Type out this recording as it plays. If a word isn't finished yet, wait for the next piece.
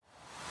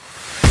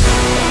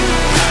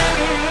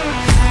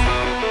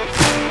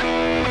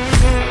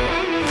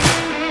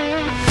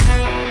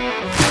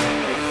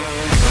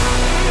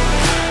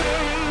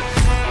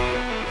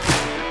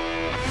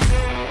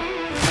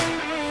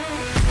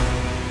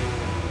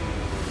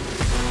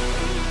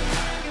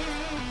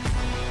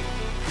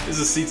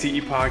This is a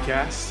CTE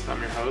podcast.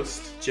 I'm your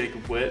host,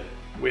 Jacob Witt.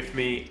 With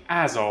me,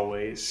 as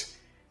always,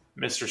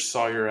 Mr.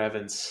 Sawyer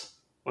Evans.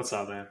 What's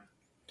up, man?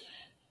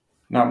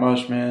 Not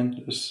much,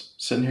 man. Just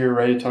sitting here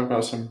ready to talk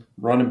about some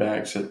running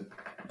backs at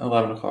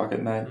 11 o'clock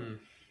at night.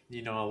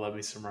 You know I love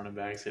me some running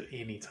backs at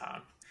any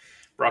time.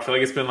 Bro, I feel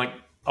like it's been like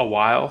a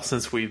while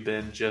since we've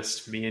been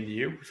just me and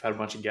you. We've had a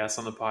bunch of guests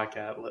on the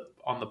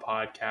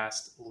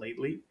podcast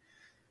lately.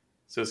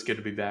 So it's good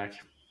to be back.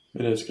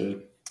 It is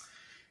good.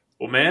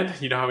 Well, man,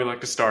 you know how we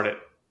like to start it.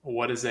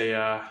 What's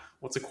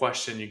a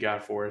question you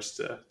got for us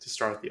to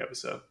start the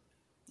episode?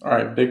 All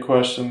right, big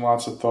question,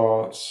 lots of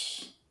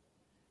thoughts.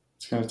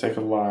 It's going to take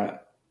a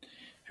lot.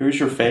 Who's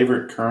your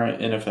favorite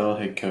current NFL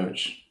head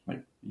coach?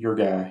 Like, your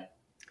guy.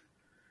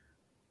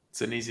 It's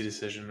an easy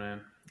decision,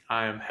 man.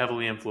 I am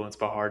heavily influenced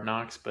by Hard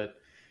Knocks, but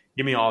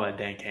give me all that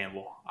Dan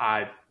Campbell.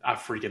 I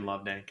freaking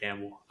love Dan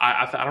Campbell.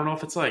 I don't know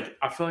if it's like,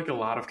 I feel like a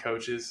lot of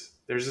coaches,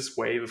 there's this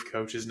wave of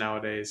coaches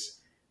nowadays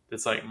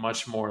that's like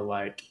much more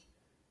like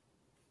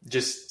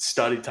just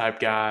study type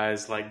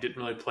guys, like didn't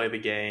really play the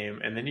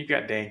game. And then you've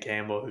got Dan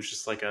Campbell, who's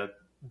just like a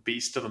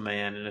beast of a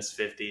man in his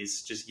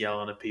 50s, just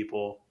yelling at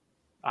people.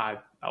 I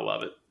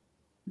love it.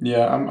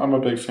 Yeah, I'm a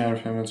big fan of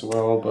him as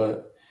well,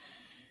 but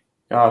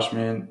gosh,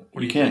 man,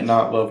 you can't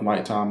not love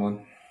Mike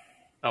Tomlin.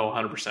 Oh,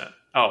 100%.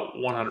 Oh,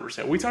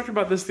 100%. We talked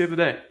about this the other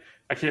day.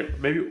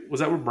 Was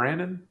that with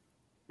Brandon?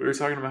 We were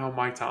talking about how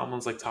Mike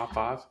Tomlin's like top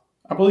 5.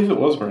 I believe it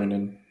was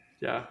Brandon.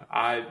 Yeah,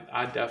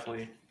 I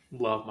definitely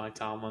love Mike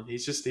Tomlin.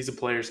 He's a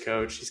player's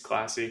coach. He's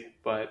classy,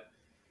 but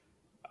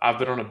I've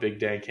been on a big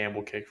Dan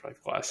Campbell kick for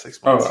like the last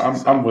 6 months.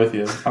 Oh, I'm with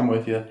you. I'm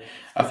with you.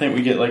 I think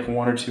we get like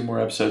 1 or 2 more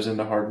episodes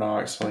into Hard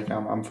Knocks. Like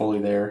I'm fully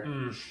there.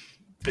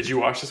 Did you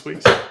watch this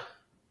week's?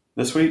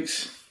 This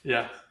week's?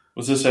 Yeah.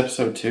 Was this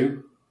episode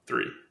 2?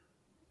 3.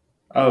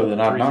 Oh,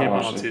 then I've 3 not came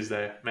watched out on it.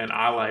 Tuesday. Man,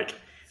 I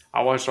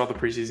watched all the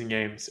preseason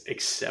games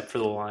except for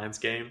the Lions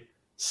game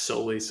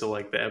solely so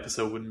like the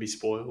episode wouldn't be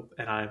spoiled,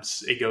 and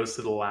it goes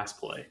to the last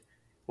play.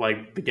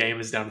 Like the game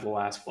is down to the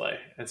last play,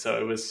 and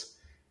so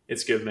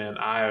it's good, man.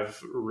 I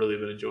have really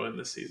been enjoying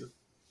this season.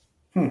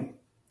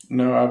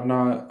 No, I've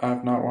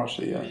not watched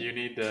it yet. You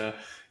need to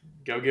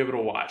go give it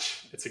a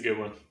watch. It's a good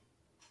one.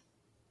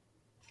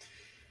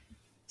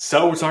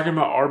 So we're talking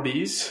about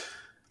RBs,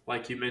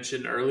 like you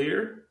mentioned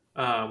earlier.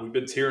 We've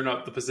been tearing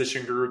up the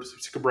position groups.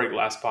 We took a break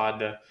last pod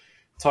to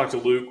talk to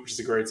Luke, which is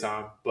a great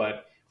time,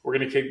 but we're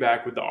going to kick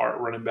back with the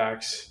running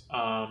backs.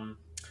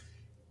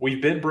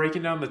 We've been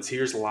breaking down the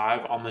tiers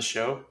live on the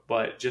show,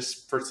 but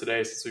just for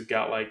today, since we've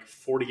got like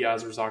 40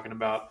 guys we're talking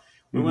about,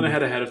 we went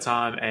ahead of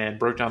time and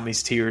broke down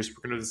these tiers.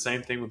 We're going to do the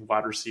same thing with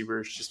wide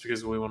receivers just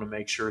because we want to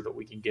make sure that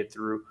we can get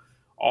through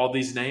all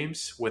these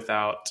names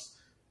without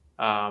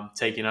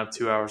taking up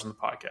 2 hours on the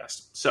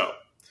podcast. So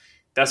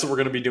that's what we're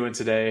going to be doing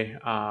today.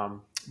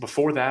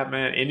 Before that,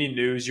 man, any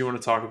news you want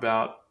to talk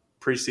about?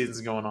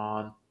 Preseason's going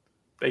on.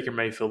 Baker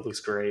Mayfield looks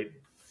great.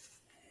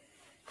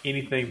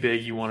 Anything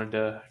big you wanted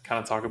to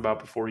kind of talk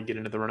about before we get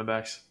into the running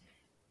backs?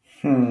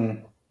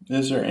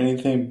 Is there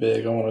anything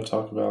big I want to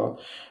talk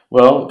about?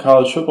 Well,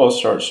 college football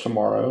starts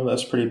tomorrow.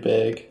 That's pretty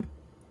big.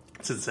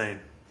 It's insane.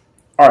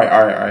 All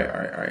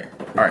right.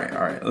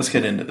 Let's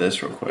get into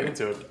this real quick. Get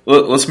into it.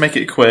 Let's make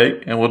it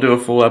quick, and we'll do a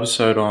full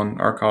episode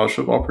on our college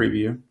football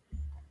preview.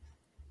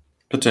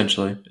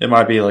 Potentially. It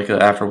might be like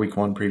an after week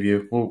 1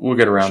 preview. We'll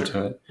get around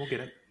to it. We'll get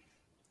it.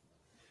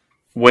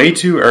 Way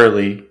too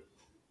early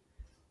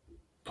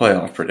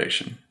playoff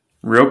prediction.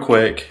 Real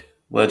quick,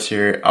 let's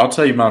hear it. I'll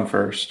tell you mine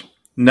first.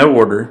 No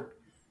order.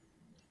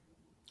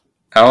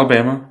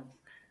 Alabama,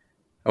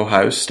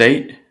 Ohio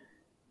State,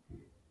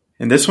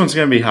 and this one's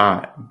going to be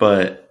hot,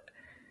 but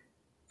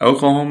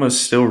Oklahoma's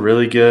still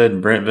really good,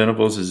 and Brent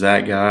Venables is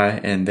that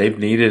guy, and they've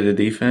needed a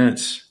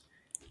defense.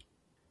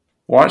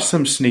 Watch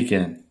them sneak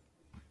in.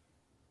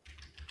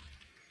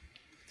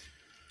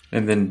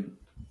 And then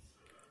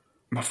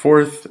my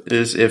 4th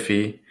is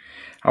iffy.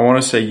 I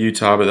want to say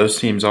Utah, but those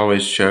teams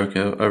always choke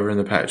over in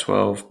the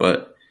Pac-12.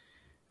 But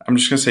I'm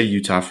just going to say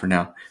Utah for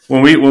now.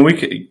 When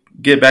we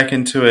get back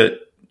into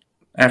it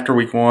after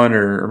week 1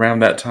 or around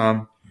that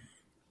time,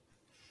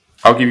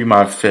 I'll give you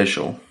my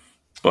official.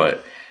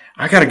 But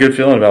I got a good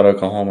feeling about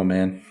Oklahoma,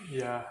 man.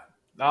 Yeah,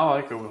 I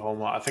like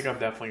Oklahoma. I think I've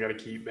definitely got to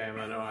keep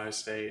Bama and Ohio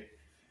State.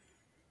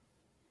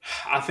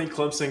 I think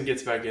Clemson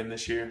gets back in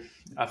this year.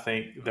 I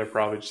think they're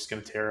probably just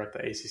going to tear up the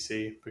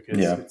ACC because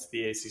it's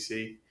the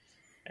ACC.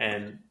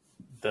 And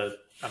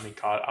I'm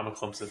a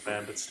Clemson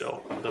fan, but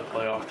still, the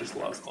playoff just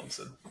loves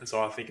Clemson. And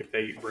so I think if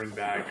they bring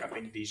back, I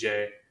think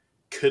DJ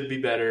could be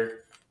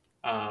better.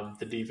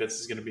 The defense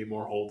is going to be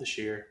more whole this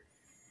year.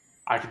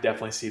 I could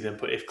definitely see them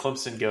if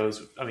Clemson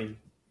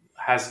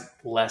has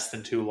less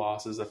than 2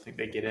 losses, I think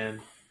they get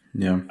in.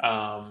 Yeah.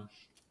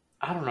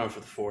 I don't know for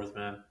the 4th,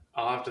 man.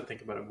 I'll have to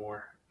think about it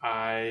more.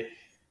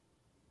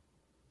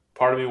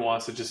 Part of me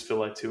wants to just feel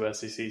like 2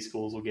 SEC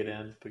schools will get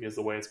in because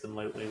the way it's been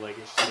lately, like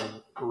it's just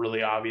been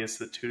really obvious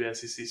that 2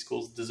 SEC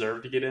schools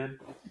deserve to get in.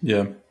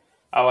 Yeah.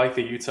 I like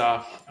the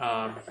Utah.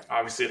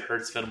 Obviously, it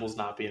hurts Venables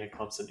not being at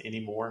Clemson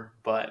anymore,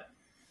 but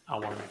I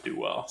want him to do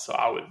well. So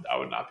I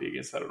would not be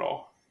against that at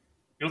all.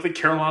 You don't think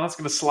Carolina's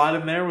going to slide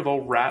in there with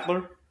old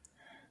Rattler,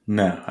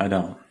 No, I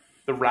don't.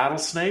 the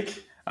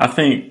rattlesnake? I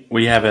think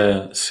we have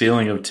a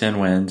ceiling of 10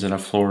 wins and a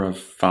floor of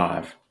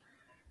 5.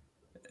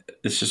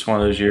 It's just one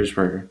of those years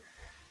where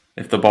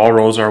if the ball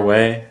rolls our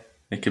way,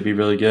 it could be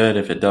really good.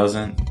 If it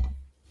doesn't,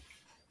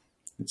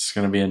 it's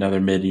going to be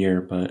another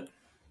mid-year, but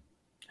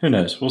who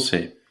knows? We'll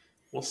see.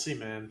 We'll see,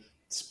 man.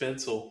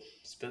 Spence will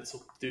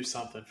do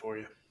something for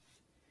you.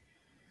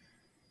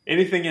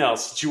 Anything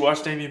else? Did you watch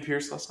Dameon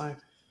Pierce last night?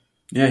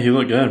 Yeah, he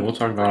looked good. We'll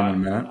talk about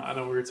him in a minute. I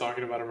know we were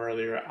talking about him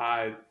earlier.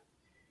 I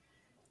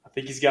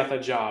think he's got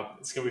that job.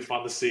 It's going to be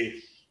fun to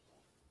see.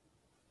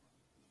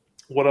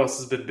 What else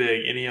has been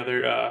big? Any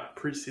other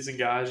preseason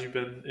guys you've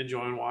been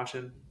enjoying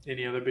watching?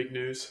 Any other big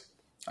news?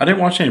 I didn't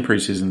watch any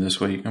preseason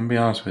this week. I'm going to be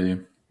honest with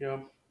you. Yeah.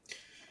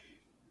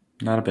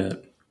 Not a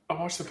bit. I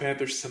watched the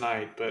Panthers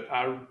tonight, but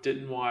I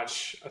didn't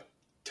watch a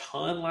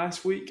ton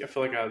last week. I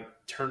feel like I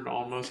turned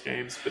on most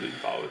games, but didn't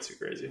follow it too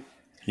crazy.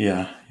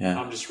 Yeah.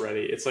 I'm just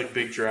ready. It's like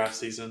big draft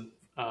season.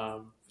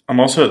 I'm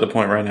also at the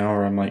point right now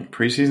where I'm like,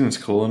 preseason's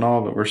cool and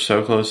all, but we're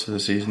so close to the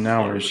season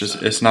now where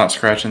it's not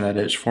scratching that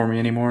itch for me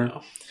anymore.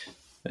 No.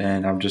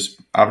 And I've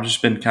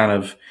just been kind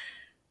of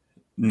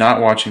not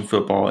watching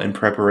football in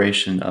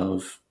preparation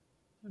of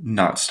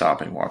not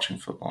stopping watching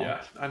football.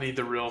 Yeah, I need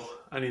the real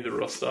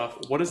stuff.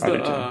 What's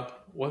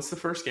the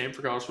first game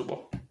for college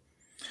football?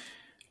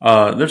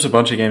 There's a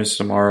bunch of games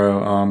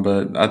tomorrow,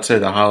 but I'd say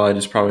the highlight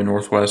is probably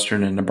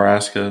Northwestern and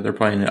Nebraska. They're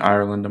playing in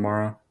Ireland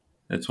tomorrow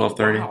at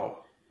 12:30. Wow,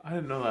 I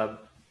didn't know that.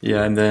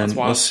 Yeah, and then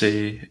let's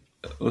see,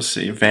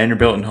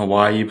 Vanderbilt and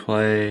Hawaii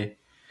play.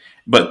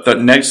 But the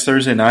next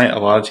Thursday night, a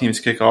lot of teams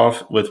kick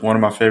off with one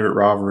of my favorite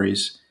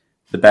rivalries,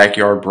 the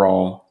Backyard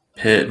Brawl,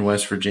 Pitt and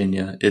West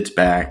Virginia. It's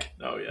back.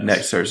 Oh, yes.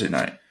 Next Thursday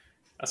night.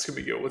 That's going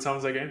to be good. What time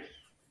is that game?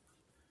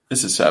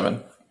 It's at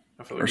 7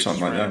 I feel like or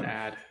something like that. An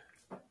ad.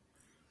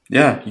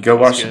 Yeah, you go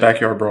watch the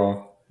Backyard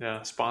Brawl.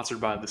 Yeah,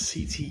 sponsored by the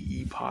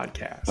CTE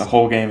podcast. The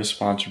whole game is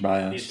sponsored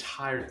by The us.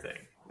 entire thing.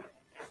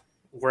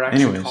 We're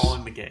actually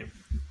calling the game.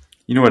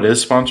 You know what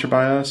is sponsored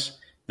by us?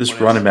 This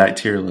running back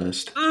tier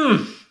list.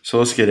 So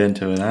let's get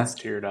into it, huh? Let's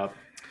tear it up.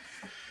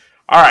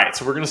 All right,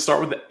 so we're going to start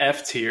with the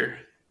F tier.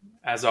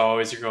 As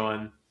always, you're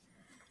going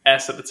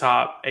S at the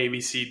top, A, B,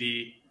 C,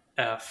 D,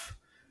 F.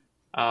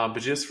 But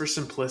just for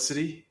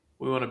simplicity,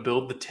 we want to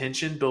build the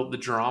tension, build the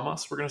drama.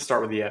 So we're going to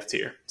start with the F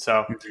tier.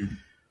 So,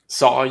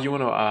 Saul, you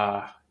want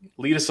to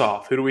lead us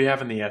off. Who do we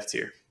have in the F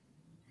tier?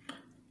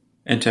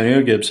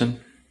 Antonio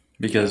Gibson,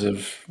 because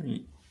of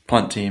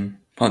punt team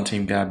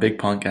guy, big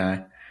punt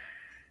guy.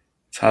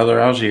 Tyler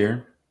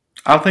Algier.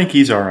 I think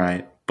he's all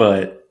right,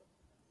 but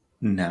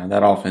no,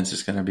 that offense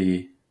is going to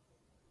be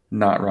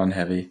not run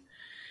heavy.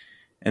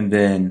 And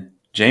then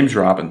James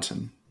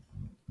Robinson,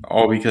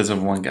 all because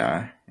of one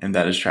guy, and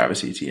that is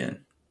Travis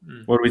Etienne.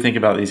 What do we think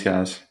about these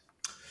guys?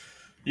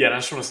 Yeah, and I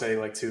just want to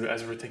say, too,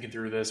 as we're thinking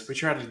through this, we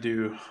tried to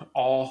do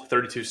all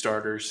 32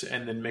 starters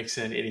and then mix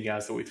in any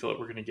guys that we feel like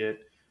we're going to get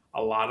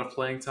a lot of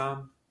playing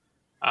time.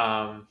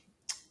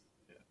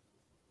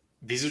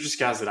 These are just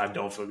guys that I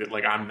don't feel good.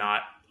 I'm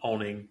not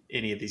owning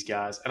any of these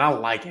guys. And I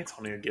like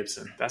Antonio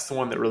Gibson. That's the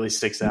one that really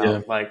sticks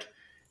out. Yeah.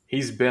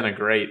 He's been a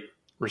great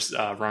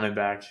running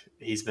back.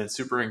 He's been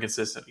super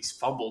inconsistent. He's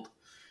fumbled.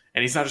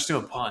 And he's not just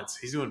doing punts.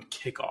 He's doing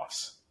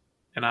kickoffs.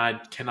 And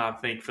I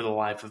cannot think for the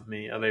life of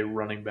me of a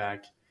running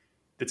back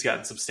that's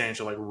gotten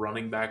substantial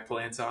running back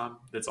playing time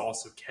that's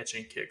also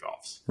catching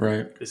kickoffs.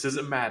 Right. This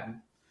isn't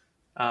Madden.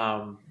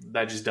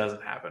 That just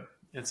doesn't happen.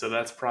 And so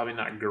that's probably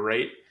not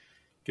great,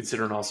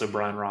 considering also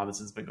Brian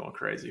Robinson's been going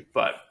crazy.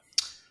 But,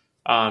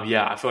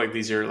 I feel like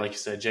these are, like you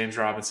said, James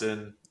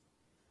Robinson,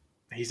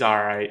 he's all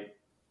right.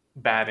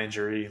 Bad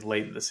injury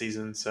late in the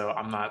season, so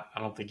I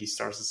don't think he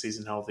starts the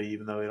season healthy,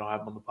 even though they don't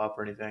have him on the pup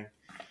or anything.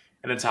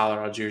 And then Tyler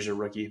Algier's a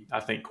rookie. I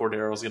think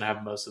Cordero's going to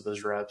have most of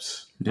those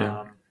reps.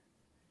 Yeah.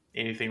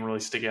 Anything really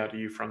stick out to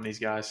you from these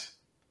guys?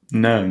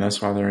 No, and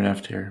that's why they're in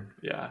F tier.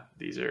 Yeah,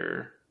 these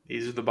are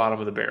the bottom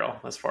of the barrel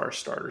as far as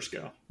starters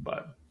go.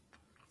 But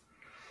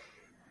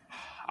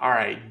all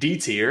right, D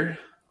tier.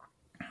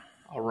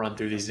 I'll run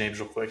through these names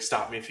real quick.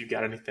 Stop me if you've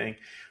got anything.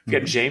 We've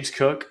got James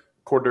Cook,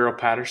 Cordero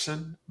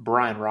Patterson,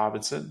 Brian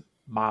Robinson,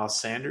 Miles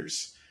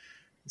Sanders,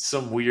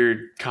 some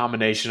weird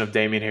combination of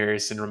Damian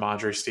Harris and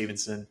Ramondre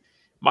Stevenson,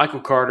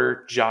 Michael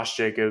Carter, Josh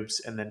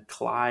Jacobs, and then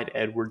Clyde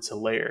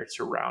Edwards-Helaire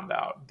to round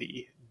out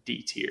the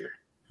D tier.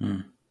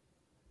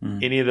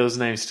 Any of those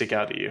names stick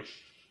out to you?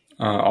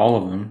 All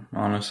of them,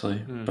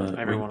 honestly. But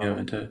every we one can of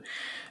go into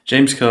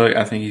James Cook.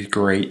 I think he's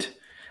great.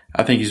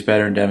 I think he's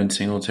better than Devin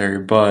Singletary,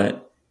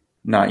 but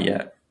not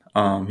yet.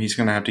 He's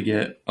going to have to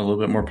get a little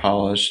bit more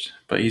polished,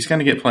 but he's going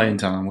to get playing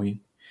time.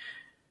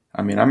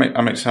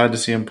 I'm excited to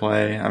see him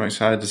play. I'm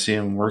excited to see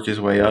him work his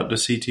way up to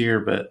C tier,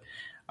 but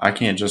I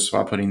can't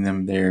justify putting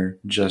them there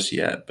just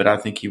yet. But I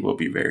think he will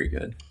be very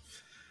good.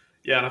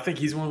 Yeah, and I think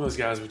he's one of those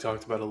guys we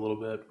talked about a little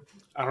bit.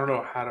 I don't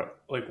know how to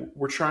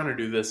we're trying to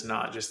do this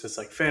not just as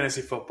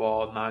fantasy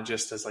football, not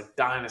just as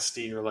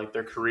dynasty or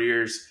their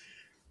careers,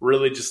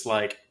 really just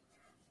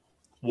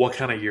what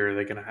kind of year are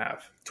they going to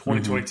have?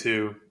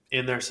 2022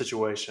 in their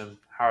situation,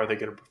 how are they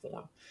going to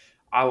perform?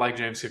 I like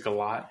James Cook a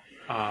lot.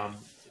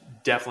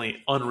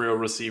 Definitely unreal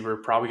receiver.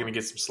 Probably going to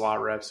get some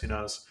slot reps. Who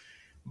knows?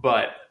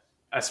 But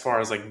as far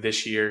as like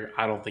this year,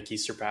 I don't think he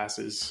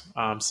surpasses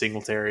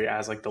Singletary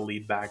as like the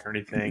lead back or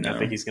anything. No. I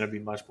think he's going to be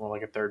much more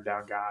like a third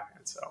down guy.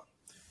 And so,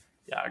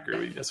 yeah, I agree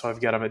with you. That's why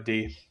I've got him at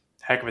D.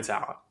 Heck of a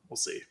talent. We'll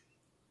see.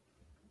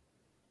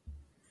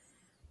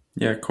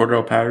 Yeah,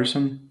 Cordell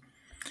Patterson.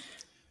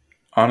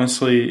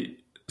 Honestly,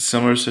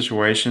 similar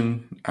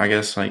situation. I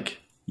guess like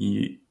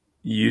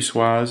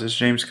use-wise as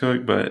James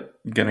Cook, but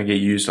going to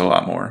get used a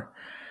lot more.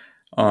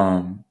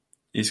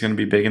 He's going to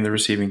be big in the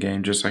receiving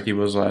game, just like he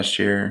was last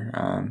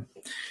year.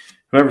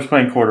 Whoever's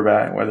playing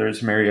quarterback, whether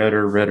it's Mariota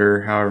or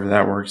Ritter, however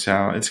that works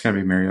out, it's going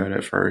to be Mariota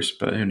at first,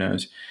 but who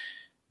knows?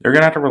 They're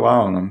going to have to rely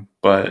on him,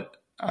 but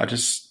I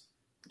just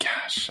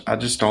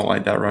don't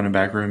like that running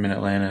back room in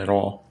Atlanta at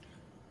all.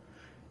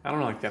 I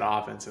don't like that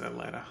offense in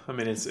Atlanta. I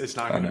mean, it's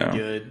not going to be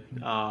good.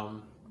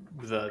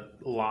 The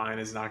line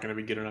is not going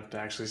to be good enough to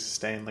actually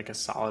sustain like a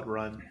solid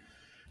run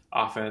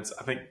offense.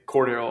 I think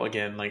Cordell,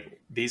 again, like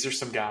these are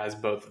some guys,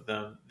 both of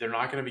them, they're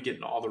not going to be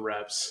getting all the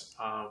reps,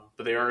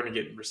 but they are going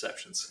to get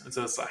receptions. And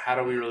so it's like, how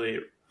do we really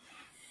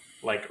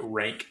like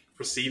rank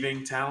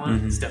receiving talent?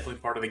 Mm-hmm. It's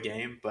definitely part of the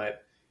game,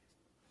 but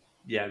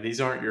yeah,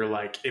 these aren't your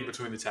like in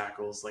between the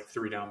tackles, like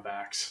 3-down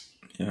backs.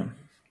 Yeah.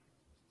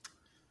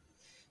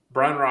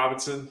 Brian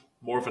Robinson,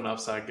 more of an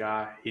upside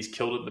guy. He's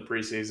killed it in the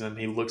preseason.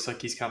 He looks like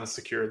he's kind of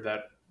secured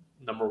that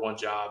number one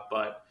job,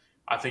 but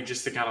I think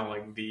just the kind of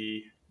like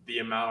the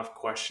amount of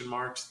question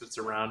marks that's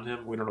around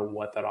him, we don't know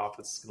what that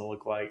offense is going to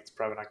look like. It's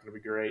probably not going to be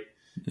great.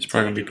 It's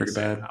probably going to be pretty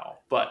bad. Now.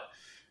 But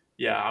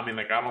yeah, I mean,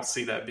 like I don't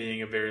see that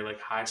being a very like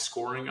high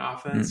scoring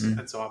offense,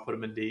 and so I put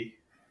him in D.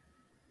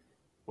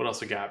 What else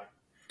we got?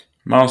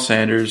 Miles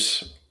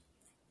Sanders,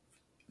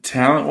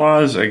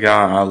 talent-wise, a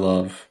guy I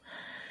love,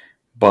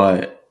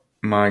 but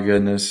my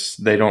goodness,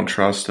 they don't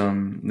trust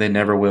him. They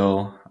never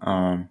will.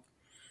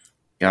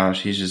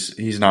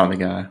 He's not the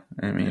guy.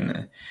 I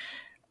mean,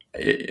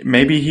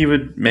 maybe it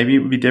would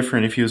be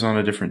different if he was on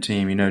a different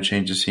team,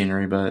 change the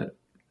scenery, but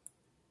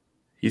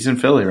he's in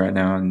Philly right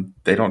now and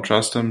they don't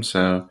trust him.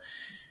 So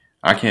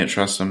I can't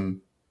trust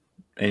him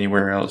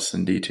anywhere else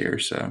than D tier.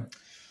 So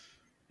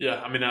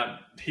yeah, I mean,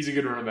 he's a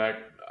good running back.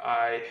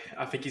 I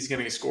think he's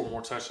going to score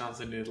more touchdowns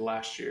than he did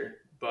last year,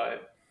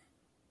 but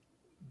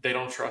they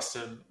don't trust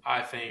him.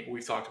 I think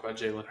we've talked about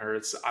Jalen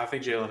Hurts. I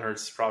think Jalen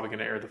Hurts is probably going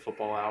to air the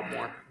football out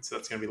more. So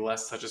that's going to be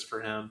less touches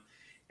for him.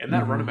 And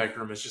that running back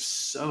room is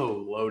just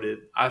so loaded.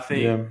 I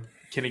think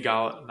Kenneth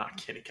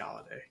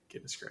Galladay,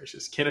 goodness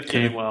gracious. Kenneth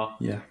Gainwell.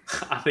 Yeah.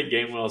 I think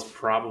Gainwell is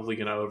probably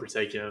going to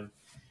overtake him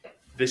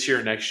this year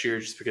or next year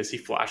just because he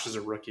flashes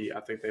a rookie.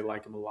 I think they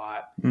like him a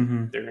lot.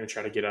 Mm-hmm. They're going to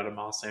try to get out of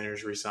Miles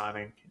Sanders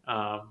re-signing.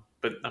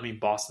 But, I mean,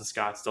 Boston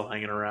Scott's still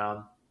hanging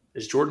around.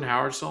 Is Jordan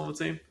Howard still on the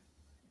team?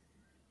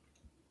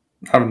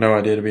 I have no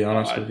idea, to be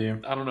honest with you.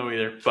 I don't know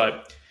either,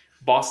 but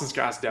Boston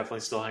Scott's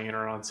definitely still hanging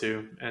around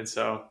too. And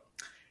so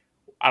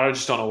I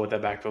just don't know what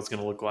that backfield's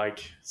going to look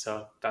like.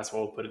 So that's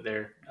why we'll put it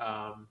there.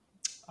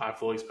 I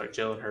fully expect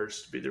Jalen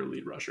Hurts to be their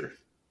lead rusher.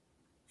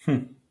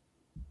 I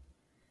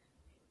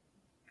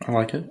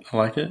like it.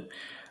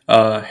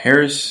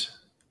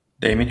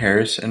 Damien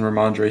Harris, and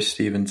Ramondre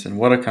Stevenson.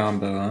 What a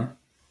combo, huh?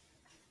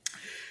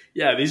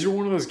 Yeah, these are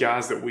one of those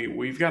guys that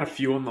we've got a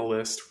few on the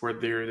list where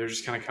they're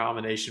just kind of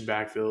combination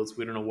backfields.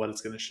 We don't know what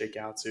it's going to shake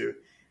out to.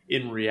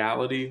 In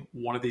reality,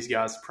 one of these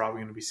guys is probably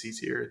going to be C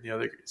tier, and the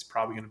other is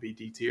probably going to be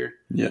D tier.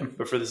 Yeah.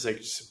 But for the sake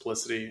of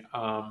simplicity,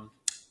 I'm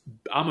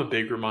a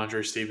big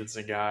Ramondre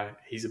Stevenson guy.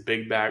 He's a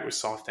big back with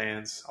soft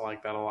hands. I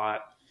like that a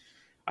lot.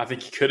 I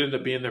think he could end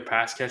up being their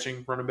pass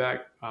catching running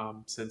back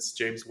since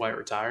James White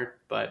retired,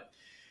 but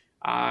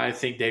I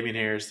think Damien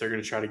Harris, they're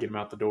going to try to get him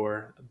out the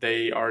door.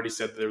 They already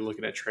said that they're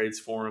looking at trades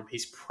for him.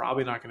 He's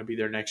probably not going to be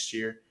there next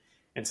year.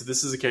 And so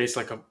this is a case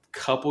like a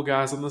couple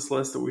guys on this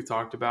list that we've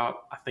talked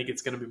about. I think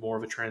it's going to be more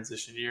of a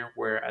transition year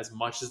where as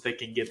much as they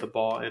can get the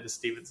ball into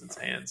Stevenson's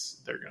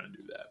hands, they're going to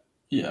do that.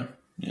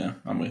 Yeah,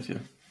 I'm with you.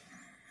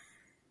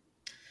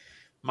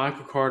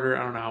 Michael Carter,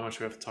 I don't know how much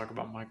we have to talk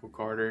about Michael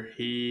Carter.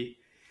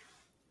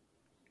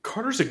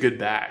 Carter's a good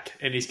back,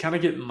 and he's kind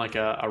of getting like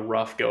a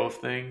rough go of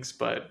things,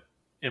 but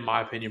in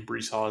my opinion,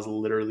 Breece Hall is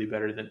literally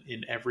better than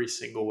in every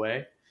single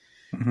way.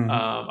 Mm-hmm.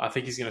 I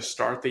think he's going to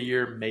start the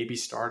year, maybe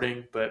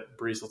starting, but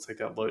Breece will take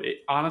that load.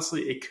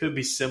 Honestly, it could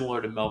be similar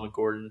to Melvin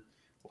Gordon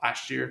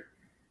last year.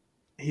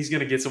 He's going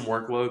to get some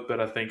workload, but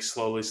I think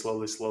slowly,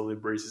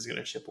 Breece is going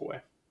to chip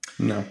away.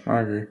 No, I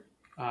agree.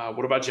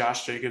 What about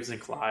Josh Jacobs and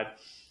Clyde?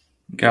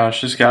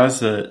 Gosh, just guys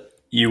that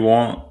you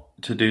want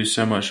to do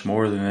so much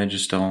more than they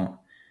just don't.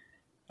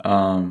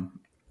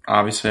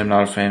 Obviously, I'm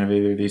not a fan of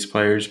either of these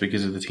players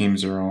because of the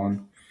teams they're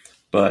on.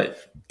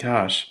 But,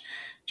 gosh,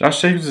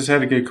 Josh Jacobs has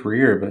had a good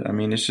career, but, I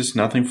mean, it's just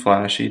nothing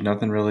flashy,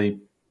 nothing really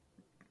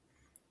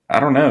 – I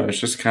don't know. It's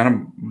just kind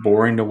of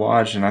boring to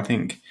watch, and I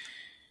think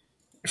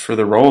for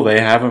the role they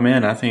have him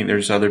in, I think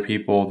there's other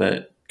people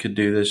that could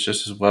do this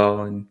just as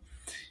well. And,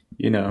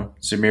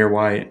 Zamir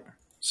White,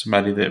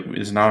 somebody that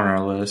is not on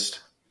our list.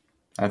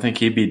 I think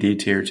he'd be D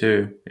tier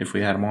too if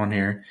we had him on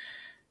here.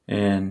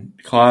 And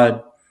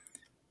Clyde,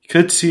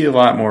 could see a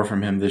lot more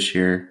from him this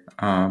year,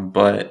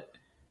 but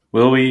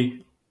will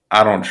we?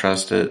 I don't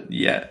trust it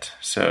yet.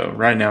 So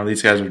right now,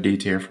 these guys are D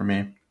tier for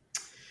me.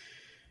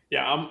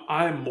 Yeah,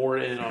 I'm more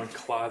in on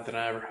Clyde than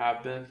I ever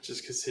have been,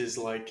 just because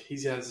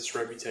he has this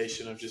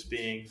reputation of just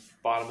being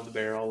bottom of the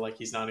barrel, like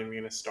he's not even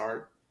going to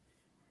start.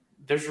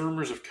 There's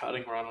rumors of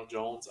cutting Ronald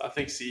Jones. I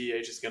think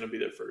CEH is going to be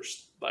their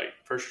first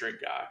string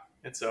guy,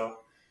 and so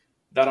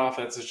that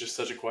offense is just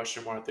such a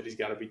question mark that he's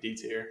got to be D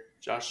tier.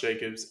 Josh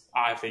Jacobs,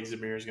 I think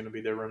Zamir is going to be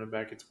their running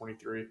back at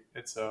 23,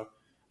 and so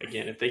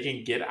again, if they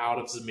can get out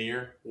of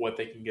Zamir what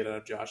they can get out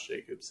of Josh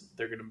Jacobs,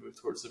 they're going to move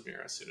towards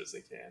Zamir as soon as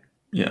they can.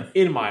 Yeah,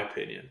 in my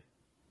opinion.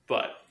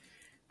 But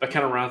that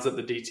kind of rounds up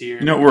the D tier.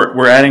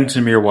 We're adding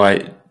Zamir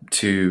White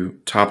to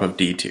top of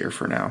D tier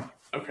for now.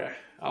 Okay,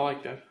 I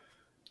like that.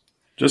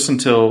 Just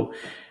until,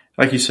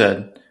 like you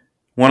said,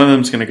 one of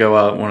them's going to go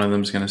up, one of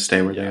them's going to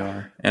stay where they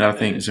are, and I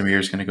think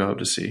Zamir's going to go up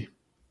to C.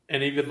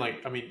 And even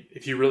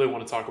if you really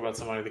want to talk about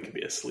somebody that could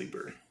be a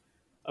sleeper,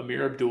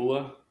 Amir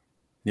Abdullah.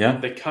 Yeah,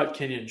 they cut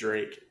Kenyon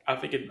Drake. I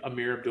think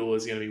Amir Abdullah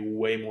is going to be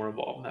way more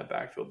involved in that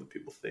backfield than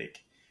people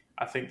think.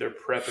 I think they're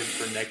prepping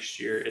for next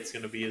year. It's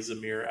going to be a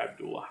Zamir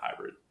Abdullah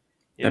hybrid.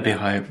 That'd be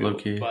hype,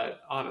 low-key.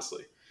 But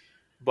honestly,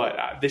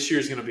 this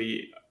year is going to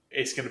be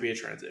a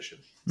transition.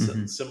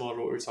 So, similar to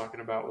what we were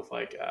talking about with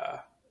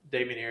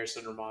Damian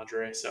Harrison or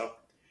Ramondre. So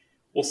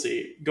we'll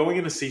see. Going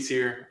into C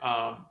tier,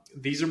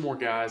 these are more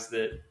guys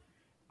that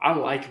I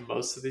like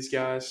most of these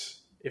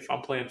guys. If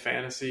I'm playing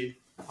fantasy,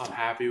 I'm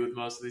happy with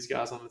most of these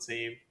guys on the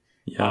team.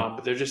 Yeah.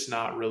 But they're just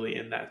not really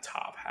in that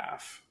top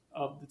half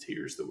of the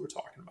tiers that we're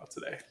talking about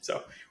today.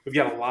 So we've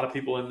got a lot of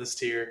people in this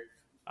tier.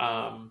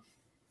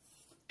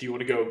 Do you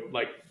want to go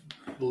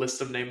list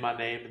them name by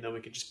name, and then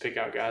we can just pick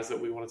out guys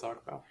that we want to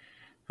talk about?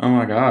 Oh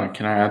my God.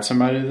 Can I add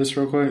somebody to this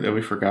real quick that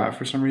we forgot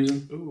for some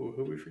reason? Ooh,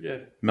 who we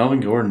forget? Melvin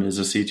Gordon is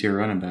a C tier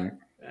running back.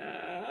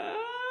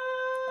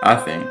 I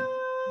think.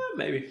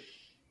 Maybe.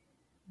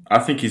 I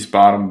think he's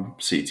bottom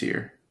C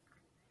tier.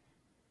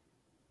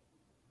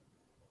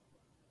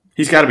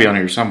 He's got to be on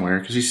here somewhere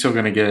because he's still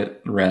going to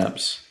get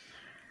reps.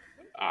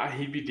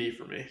 He'd be D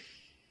for me.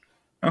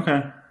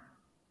 Okay.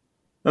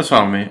 That's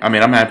fine with me. I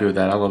mean, I'm happy with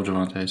that. I love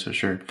Javonte, so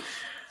sure.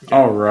 Okay.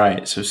 All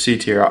right. So C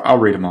tier, I'll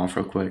read them off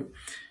real quick.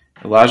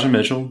 Elijah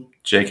Mitchell,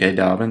 J.K.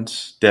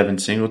 Dobbins, Devin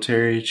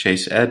Singletary,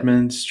 Chase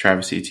Edmonds,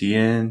 Travis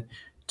Etienne,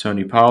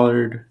 Tony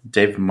Pollard,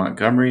 David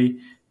Montgomery,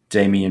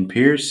 Damian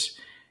Pierce,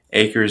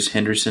 Akers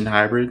Henderson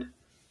hybrid,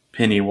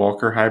 Penny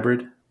Walker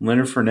hybrid,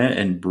 Leonard Fournette,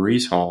 and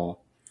Breece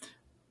Hall.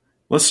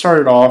 Let's start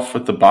it off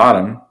with the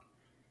bottom.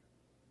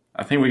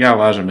 I think we got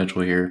Elijah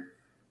Mitchell here.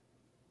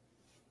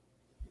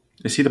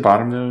 Is he the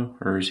bottom though,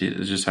 or is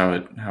it just how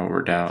it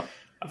worked out?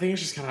 I think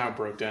it's just kind of how it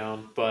broke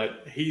down,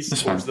 but he's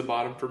towards the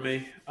bottom for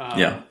me.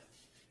 Yeah.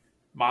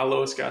 My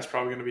lowest guy is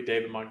probably going to be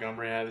David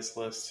Montgomery out of this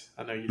list.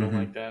 I know you don't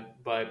like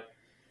that, but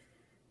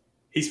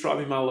he's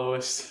probably my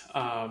lowest.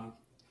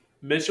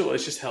 Mitchell,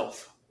 it's just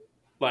health.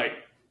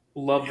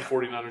 Love the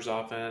 49ers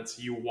offense.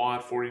 You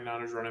want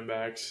 49ers running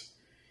backs.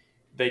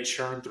 They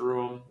churn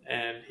through him,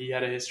 and he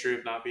had a history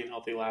of not being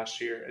healthy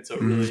last year. And so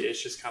really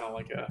it's just kind of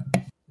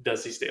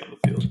does he stay on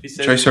the field?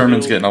 Trey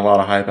Sermon's getting a lot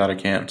of hype out of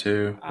camp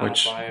too. I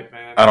don't buy it,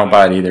 man. I don't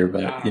buy it either,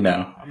 but I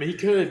mean, he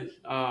could.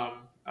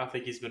 I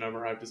think he's been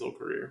overhyped his whole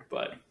career,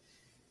 but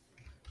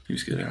he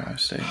was good at Ohio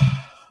State.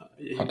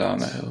 I'll die on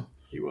that hill.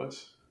 He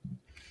was.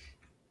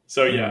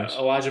 So yeah,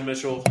 Elijah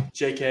Mitchell,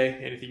 J.K.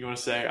 Anything you want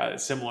to say?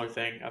 Similar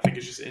thing. I think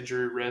it's just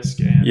injury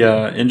risk. And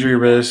injury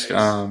risk.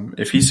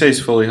 If he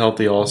stays fully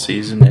healthy all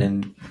season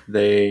and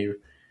they,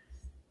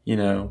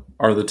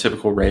 are the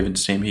typical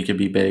Ravens team, he could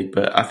be big.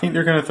 But I think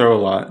they're going to throw a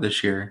lot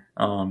this year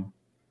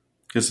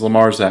because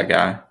Lamar's that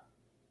guy,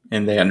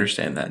 and they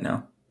understand that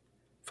now,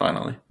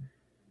 finally.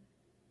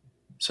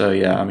 So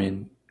yeah, I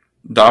mean,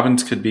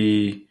 Dobbins could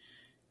be.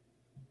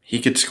 He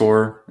could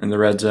score in the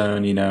red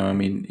zone,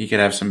 he could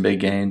have some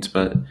big gains,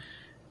 but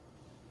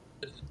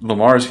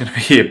Lamar is going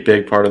to be a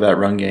big part of that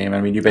run game.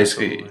 I mean, you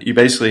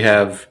basically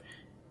have,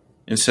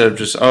 instead of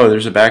just,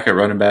 there's a backup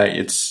running back,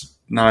 you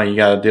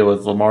got to deal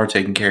with Lamar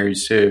taking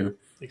carries too.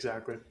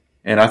 Exactly.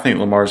 And I think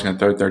Lamar's going to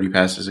throw 30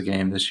 passes a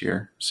game this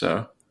year.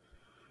 So,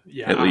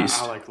 yeah, at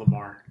least. I like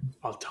Lamar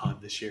a ton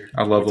this year.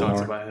 I love Lamar. We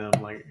talked about him.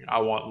 I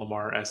want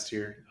Lamar S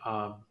tier.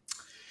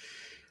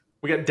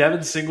 We got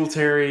Devin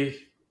Singletary.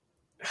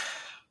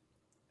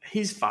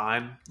 He's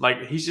fine.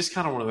 He's just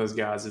kind of one of those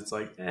guys. It's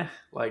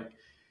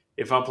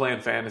if I'm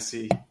playing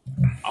fantasy,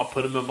 I'll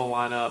put him in my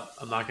lineup.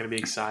 I'm not going to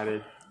be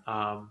excited,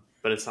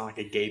 but it's not like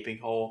a gaping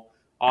hole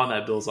on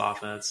that Bills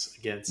offense.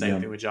 Again, same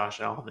thing with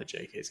Josh Allen that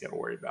JK's got to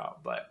worry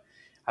about. But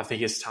I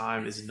think his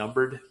time is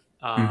numbered.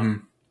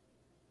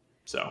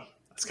 So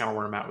that's kind of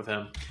where I'm at with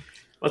him.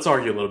 Let's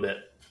argue a little bit.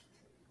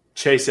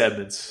 Chase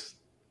Edmonds,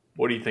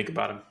 what do you think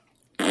about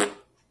him?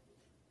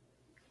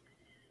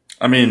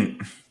 I mean,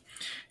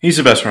 he's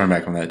the best running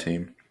back on that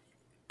team.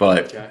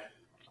 But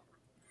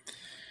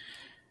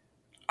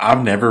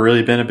I've never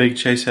really been a big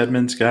Chase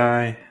Edmonds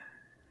guy,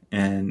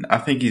 and I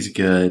think he's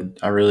good.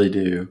 I really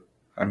do.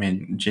 I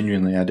mean,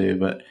 genuinely, I do.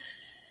 But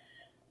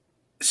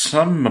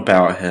something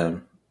about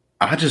him,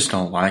 I just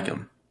don't like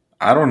him.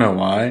 I don't know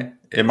why.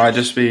 It might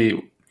just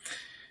be,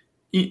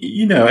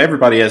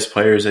 everybody has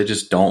players they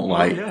just don't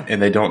like,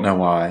 and they don't know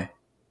why.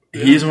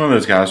 Yeah. He's one of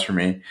those guys for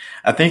me.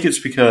 I think it's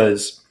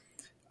because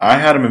I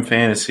had him in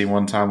fantasy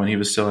one time when he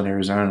was still in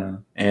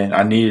Arizona, and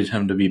I needed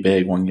him to be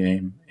big one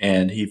game,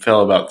 and he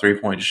fell about 3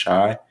 points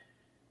shy,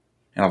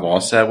 and I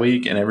lost that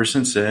week, and ever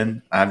since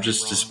then, I've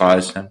just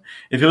despised him.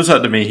 If it was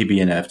up to me, he'd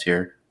be an F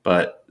tier,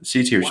 but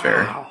C tier's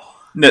fair.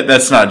 No,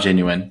 that's not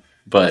genuine,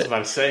 but I was about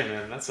to say,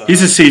 man,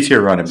 he's a C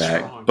tier running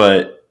back,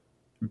 but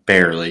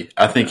barely.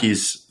 I think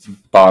he's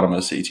bottom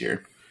of C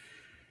tier.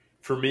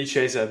 For me,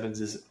 Chase Edmonds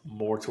is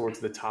more towards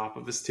the top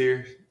of his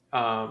tier,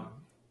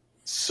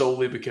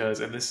 solely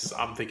because, and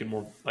I'm thinking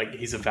more like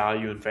he's a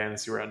value in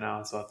fantasy right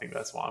now, so I think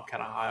that's why I'm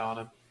kind of high on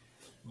him.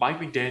 Mike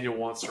McDaniel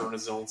wants to run a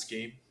zone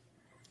scheme.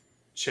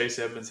 Chase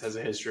Edmonds has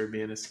a history of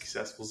being a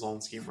successful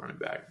zone scheme running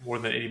back, more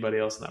than anybody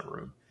else in that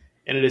room.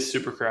 And it is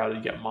super crowded.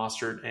 You got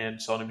Mostert and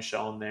Sony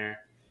Michel in there.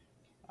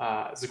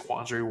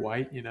 Zaquandre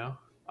White,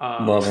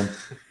 Love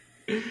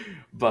him.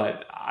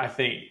 But I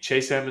think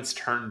Chase Edmonds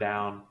turned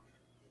down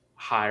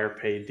higher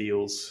paid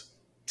deals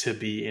to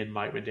be in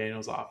Mike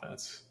McDaniel's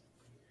offense.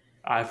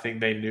 I think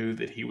they knew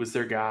that he was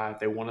their guy.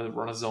 They wanted to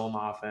run a zone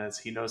offense.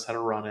 He knows how to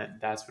run it.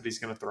 That's what he's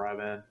going to thrive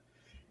in.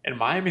 And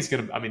Miami's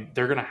going to,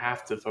 they're going to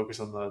have to focus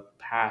on the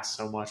pass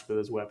so much with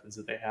those weapons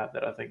that they have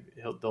that I think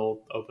they'll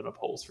open up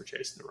holes for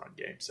Chase in the run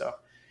game. So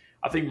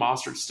I think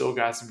Mostert's still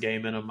got some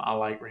game in him. I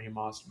like Raheem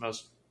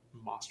Mostert.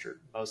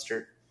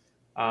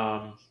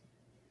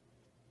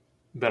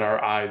 But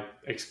I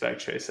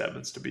expect Chase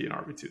Edmonds to be an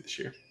RB2 this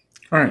year.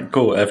 All right,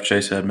 cool. F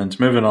Chase Edmonds.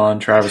 Moving on,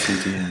 Travis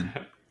Etienne.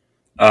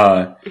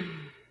 I'm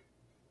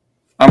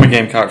a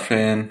Gamecock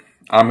fan.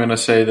 I'm going to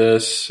say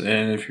this,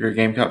 and if you're a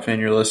Gamecock fan,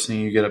 you're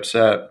listening, you get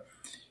upset.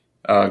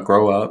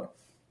 Grow up.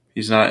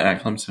 He's not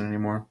at Clemson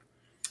anymore.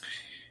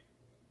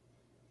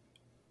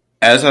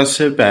 As I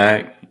sit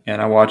back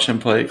and I watch him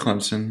play at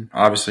Clemson,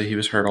 obviously he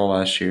was hurt all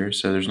last year,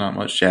 so there's not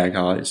much Jag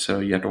highlights, so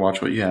you have to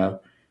watch what you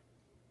have.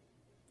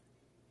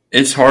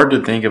 It's hard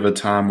to think of a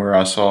time where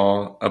I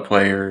saw a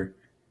player,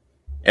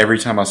 every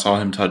time I saw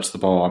him touch the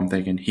ball, I'm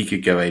thinking he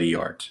could go 80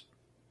 yards.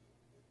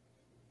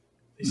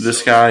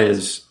 This guy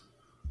is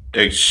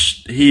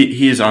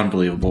he is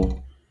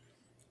unbelievable.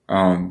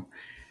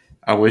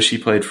 I wish he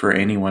played for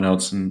anyone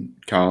else in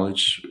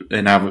college,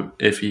 and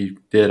if he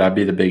did, I'd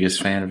be the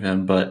biggest fan of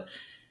him. But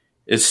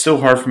it's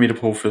still hard for me to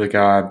pull for the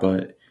guy,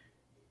 but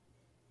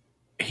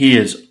he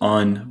is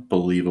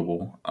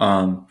unbelievable.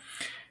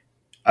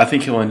 I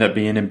think he'll end up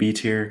being in B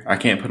tier. I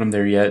can't put him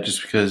there yet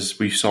just because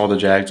we saw the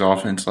Jags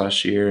offense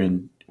last year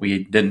and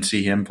we didn't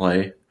see him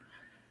play.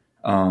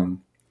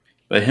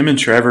 But him and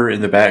Trevor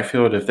in the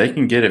backfield, if they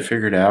can get it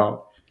figured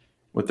out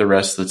with the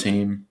rest of the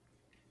team,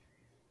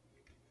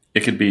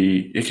 it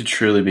could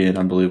truly be an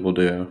unbelievable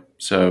duo.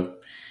 So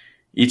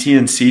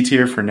Etienne C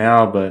tier for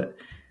now, but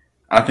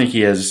I think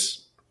he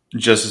has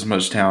just as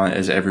much talent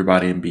as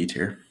everybody in B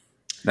tier.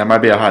 That might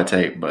be a hot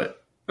take,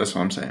 but that's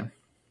what I'm saying.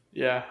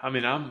 Yeah,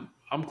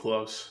 I'm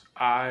close.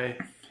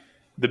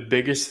 The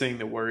biggest thing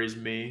that worries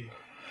me,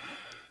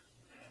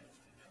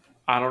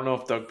 I don't know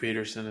if Doug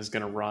Peterson is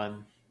going to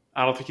run.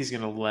 I don't think he's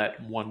going to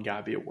let one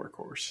guy be a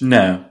workhorse.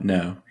 No,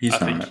 he's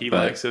not. I think he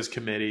likes those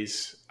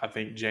committees. I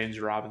think James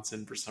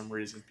Robinson, for some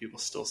reason, people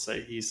still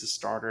say he's the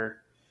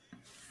starter.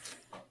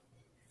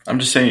 I'm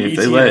just saying,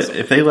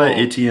 if they let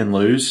Etienne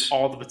lose,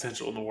 all the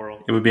potential in the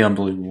world, it would be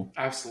unbelievable.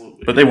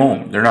 Absolutely, but they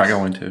won't. They're not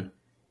going to.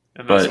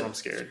 And that's what I'm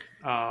scared.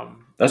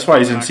 That's why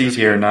he's in C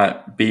tier,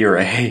 not B or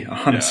A.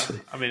 Honestly,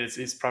 yeah.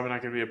 It's probably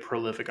not going to be a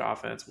prolific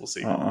offense. We'll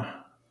see.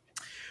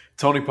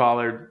 Tony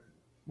Pollard,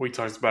 we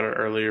talked about it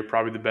earlier.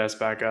 Probably the best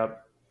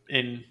backup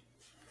in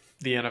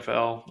the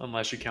NFL,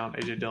 unless you count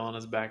AJ Dillon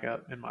as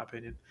backup, in my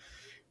opinion.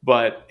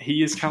 But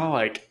he is kind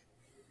of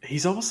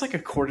he's almost like a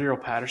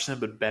Cordero Patterson,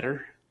 but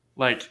better.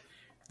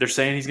 They're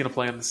saying he's going to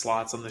play in the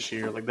slots on this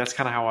year. That's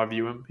kind of how I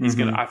view him.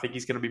 I think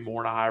he's going to be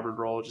more in a hybrid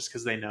role just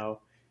because they know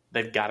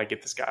they've got to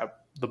get this guy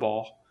the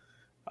ball.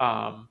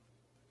 And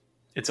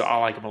so I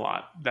like him a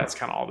lot. That's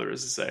kind of all there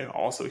is to say.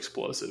 Also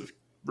explosive,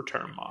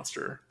 return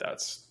monster.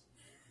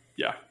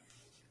 Yeah.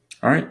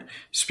 All right.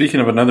 Speaking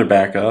of another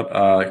backup,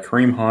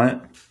 Kareem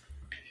Hunt.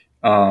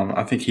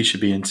 I think he should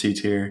be in C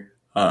tier.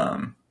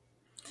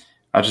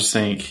 I just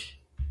think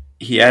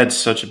he adds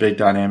such a big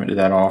dynamic to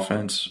that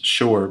offense.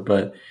 Sure,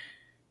 but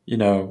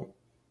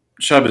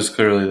Chubb is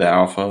clearly the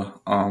alpha.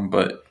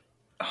 But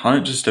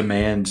Hunt just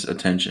demands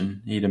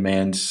attention. He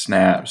demands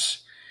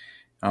snaps.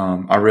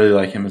 I really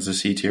like him as a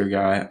C tier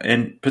guy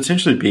and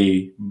potentially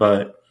B,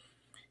 but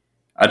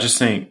I just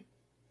think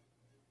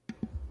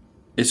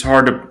it's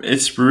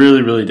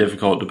really, really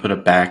difficult to put a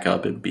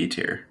backup in B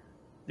tier.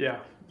 Yeah,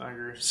 I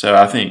agree. So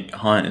I think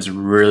Hunt is a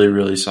really,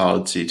 really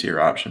solid C tier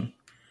option.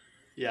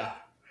 Yeah.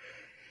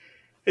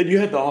 And you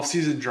had the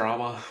offseason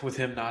drama with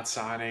him not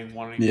signing,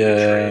 wanting to get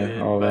Yeah,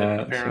 traded. all But that.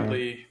 So.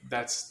 apparently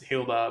that's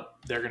healed up.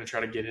 They're going to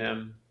try to get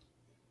him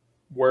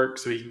work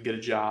so he can get a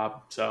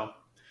job. So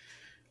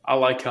I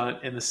like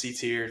Hunt in the C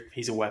tier.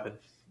 He's a weapon.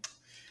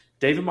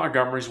 David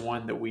Montgomery's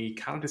one that we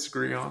kind of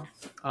disagree on.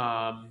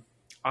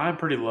 I'm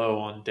pretty low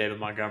on David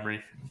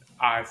Montgomery.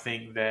 I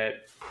think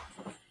that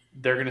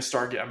they're going to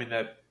start getting – I mean,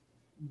 that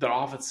the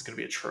offense is going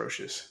to be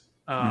atrocious.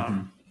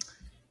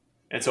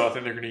 And so I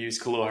think they're going to use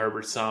Khalil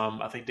Herbert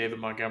some. I think David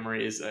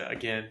Montgomery is,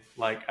 again,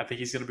 like I think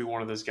he's going to be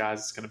one of those guys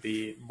that's going to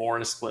be more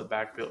in a split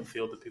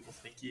backfield than people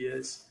think he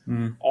is.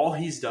 All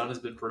he's done has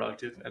been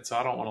productive, and so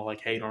I don't want to like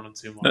hate on him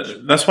too much.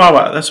 That's why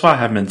I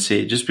have him in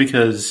C, just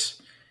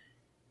because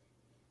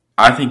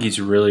I think he's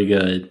really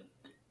good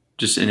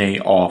just in an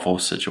awful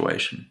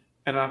situation.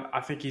 And I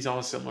think he's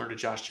almost similar to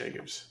Josh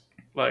Jacobs.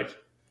 Like,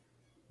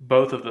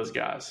 both of those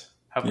guys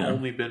have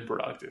only been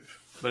productive.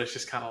 But it's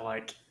just kind of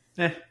like,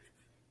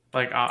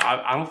 Like,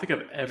 I don't think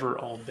I've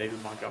ever owned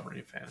David Montgomery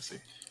in fantasy.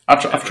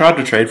 I've tried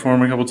to trade for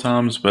him a couple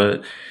times,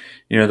 but,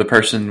 the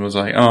person was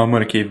like, oh, I'm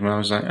going to keep him. I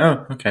was like,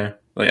 oh, okay.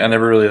 Like, I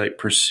never really,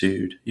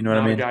 pursued. You know what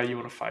I mean? Not a guy you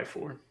want to fight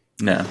for.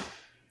 No.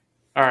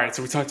 All right,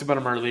 so we talked about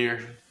him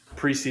earlier.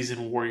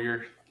 Preseason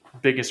warrior,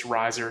 biggest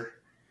riser,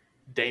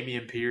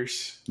 Dameon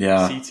Pierce.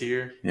 Yeah. C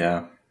tier.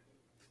 Yeah.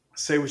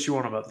 Say what you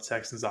want about the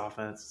Texans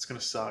offense. It's going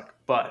to suck,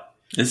 but.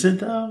 Is it,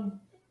 though?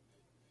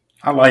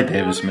 I like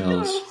Davis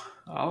Mills.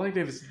 I like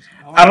Davis.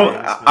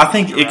 I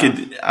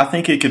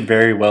think it could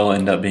very well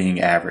end up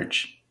being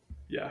average.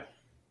 Yeah.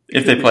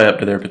 If they play up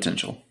to their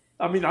potential.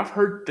 I mean, I've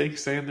heard things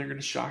saying they're going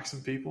to shock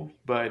some people,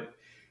 but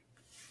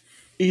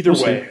either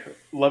way,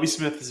 Lovie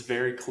Smith is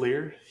very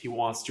clear. He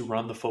wants to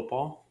run the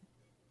football.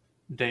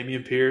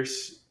 Dameon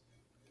Pierce,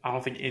 I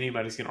don't think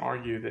anybody's going to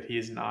argue that he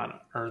has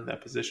not earned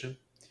that position.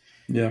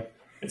 Yeah.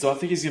 And so I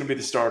think he's going to be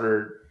the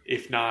starter,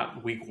 if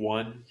not week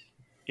 1.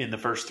 In the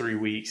first 3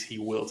 weeks, he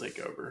will take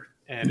over.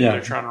 And if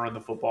they're trying to run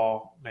the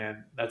football,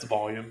 man, that's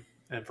volume.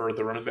 And for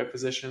the running back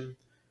position,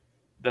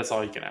 that's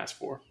all you can ask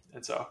for.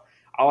 And so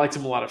I liked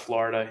him a lot at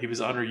Florida. He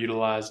was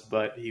underutilized,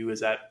 but he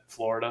was at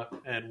Florida.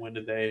 And when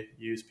did they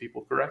use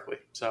people correctly?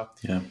 So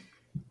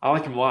I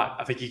like him a lot.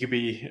 I think he could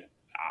be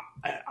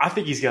 – I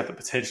think he's got the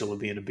potential of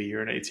being a B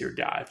or an A tier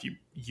guy. If you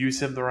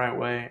use him the right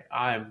way,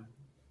 I'm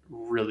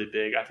really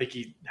big. I think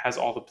he has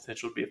all the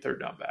potential to be a third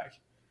down back.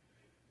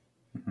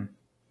 Mm-hmm.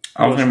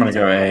 I don't think I'm going to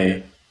go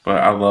A, but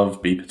I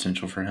love B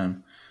potential for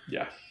him.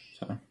 Yeah.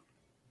 So,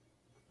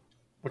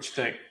 what you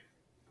think?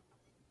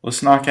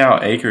 Let's knock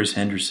out Akers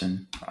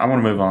Henderson. I want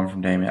to move on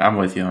from Dameon. I'm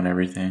with you on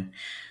everything.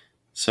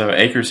 So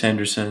Akers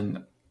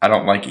Henderson, I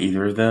don't like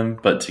either of them,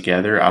 but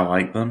together I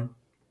like them.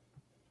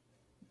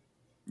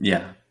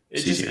 Yeah.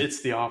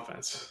 It's the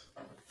offense.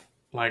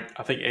 Like,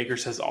 I think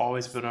Akers has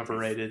always been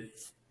overrated.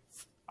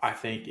 I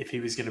think if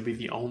he was going to be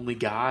the only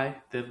guy,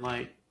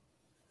 then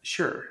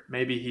sure,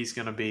 maybe he's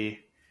going to be,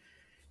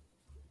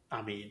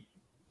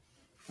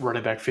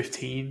 running back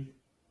 15,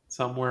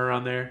 somewhere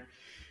around there.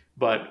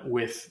 But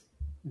with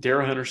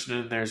Darrell Henderson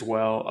in there as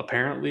well,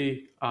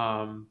 apparently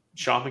Sean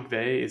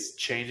McVay is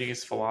changing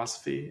his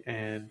philosophy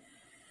and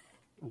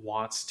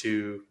wants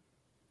to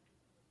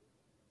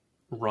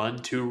run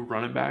 2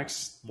 running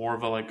backs, more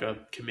of a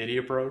committee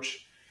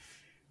approach.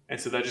 And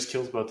so that just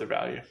kills both their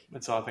value.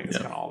 And so I think that's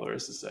kind of all there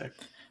is to say.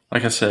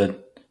 Like I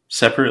said,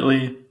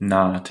 separately,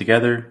 nah.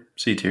 Together,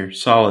 C tier.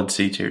 Solid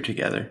C tier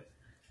together.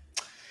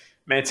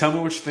 Man, tell me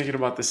what you're thinking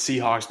about the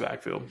Seahawks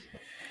backfield.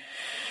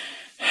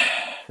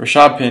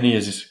 Rashad Penny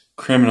is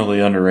criminally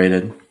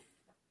underrated.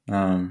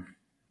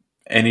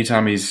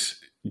 Anytime he's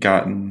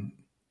gotten,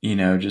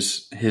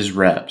 just his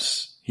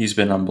reps, he's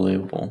been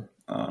unbelievable.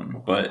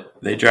 But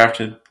they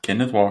drafted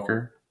Ken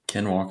Walker,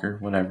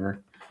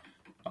 whatever.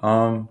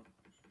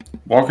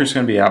 Walker's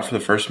going to be out for the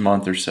first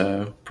month or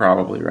so,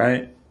 probably,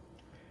 right?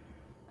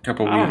 A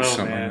couple weeks, I don't know,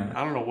 something man. like that.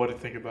 I don't know what to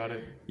think about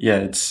it. Yeah,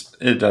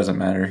 it doesn't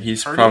matter.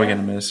 He's probably going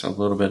to miss a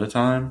little bit of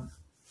time.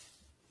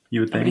 You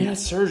would think. He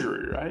has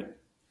surgery, right?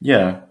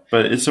 Yeah,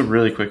 but it's a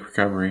really quick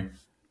recovery.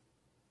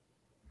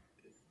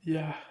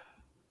 Yeah.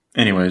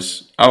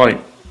 Anyways, I like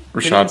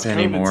Rashad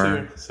Penny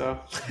more. Too, so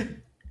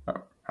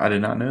I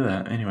did not know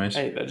that. Anyways,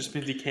 hey, that just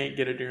means he can't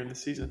get it during the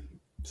season.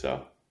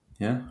 So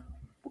yeah,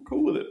 we're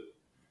cool with it.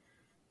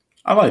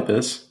 I like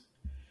this.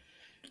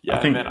 Yeah, I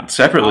think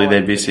separately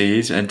they'd be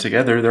C's, and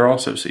together they're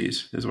also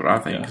C's, is what I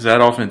think. Because that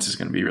offense is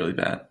going to be really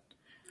bad.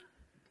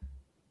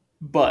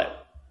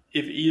 But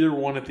if either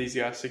one of these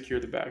guys secure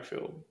the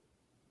backfield,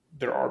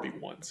 they're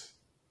RB1s.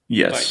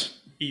 Yes.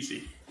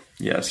 Easy.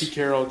 Yes. Pete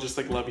Carroll, just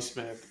like Lovie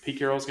Smith, Pete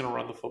Carroll's going to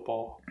run the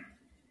football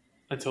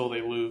until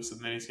they lose,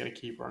 and then he's going to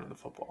keep running the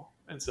football.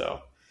 And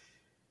so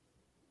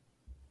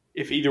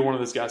if either one of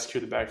those guys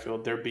secure the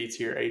backfield, they're B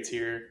tier, A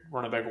tier,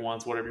 running back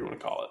 1s, whatever you want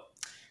to call it.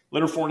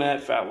 Leonard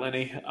Fournette, Fat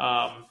Lenny.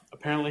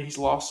 Apparently he's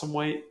lost some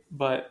weight,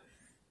 but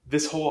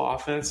this whole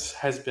offense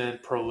has been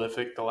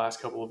prolific the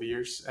last couple of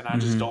years, and I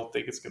just don't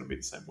think it's going to be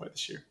the same way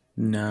this year.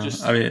 No,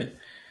 I'm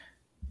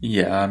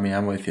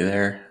with you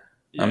there.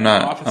 Yeah, I'm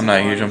not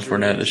huge on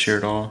Fournette this year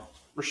at all.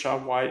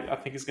 Rachaad White, I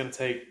think, is going to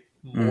take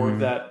more of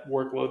that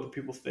workload than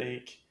people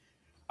think.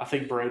 I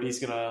think Brady's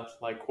going to,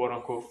 like, quote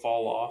unquote,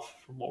 fall off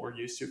from what we're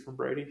used to from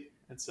Brady.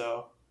 And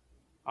so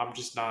I'm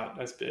just not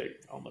as big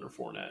on Leonard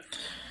Fournette.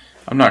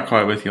 I'm not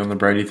quite with you on the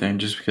Brady thing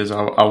just because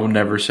I will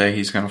never say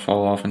he's going to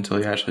fall off until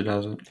he actually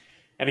does it.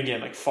 And again,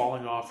 like,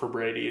 falling off for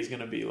Brady is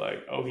going to be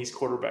like, oh, he's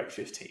quarterback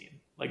 15.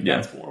 Like,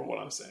 that's more of what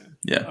I'm saying.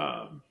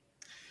 Yeah.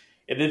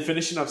 And then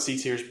finishing up C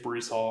tier's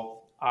Breece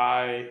Hall.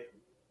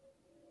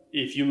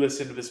 If you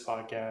listen to this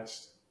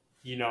podcast,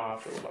 you know how I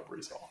feel about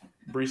Breece Hall.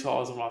 Breece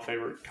Hall is one of my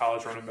favorite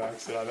college running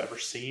backs that I've ever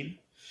seen.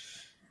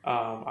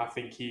 I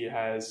think he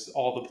has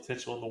all the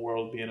potential in the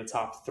world being a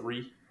top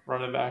 3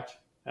 running back,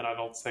 and I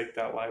don't take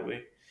that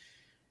lightly.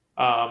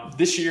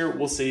 This year,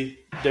 we'll see.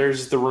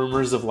 There's the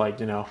rumors of, like,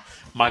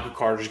 Michael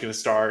Carter's going to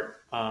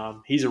start.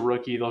 He's a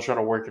rookie. They'll try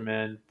to work him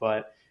in,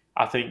 but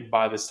I think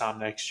by this time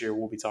next year,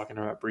 we'll be talking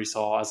about Breece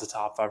Hall as a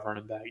top 5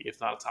 running back, if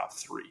not a top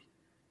 3.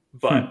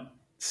 But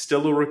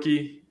still a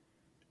rookie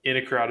in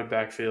a crowded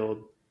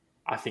backfield.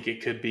 I think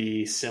it could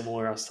be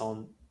similar.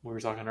 We were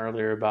talking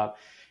earlier about,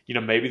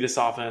 maybe this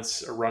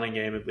offense, a running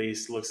game at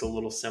least, looks a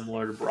little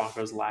similar to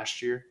Broncos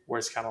last year, where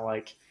it's kind of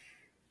like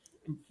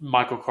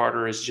Michael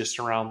Carter is just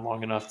around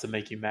long enough to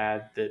make you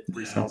mad that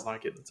Breece Hall's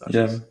not getting the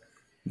touches.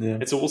 Yeah.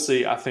 And so we'll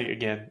see. I think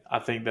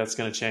that's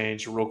going to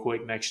change real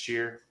quick next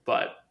year.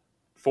 But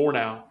for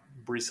now,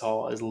 Breece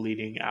Hall is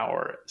leading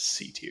our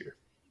C tier.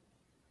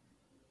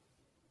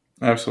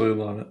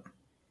 Absolutely love it.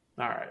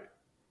 All right.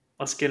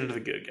 Let's get into the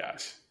good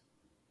guys.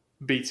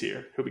 B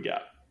tier. Who we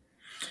got?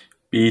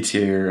 B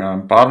tier.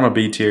 Bottom of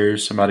B tier,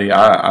 somebody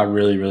I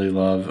really, really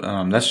love.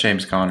 That's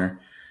James Conner.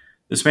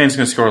 This man's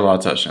going to score a lot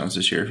of touchdowns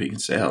this year if he can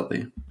stay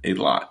healthy. A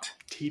lot.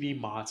 TD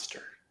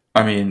monster.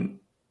 I mean,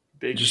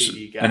 big just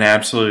TD guy. An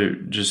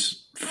absolute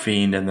just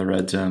fiend in the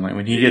red zone. Like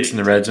when he gets in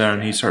the red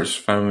zone, he starts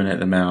foaming at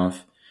the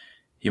mouth.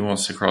 He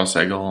wants to cross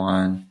that goal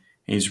line.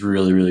 He's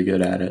really, really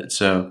good at it.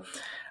 So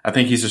I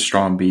think he's a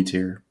strong B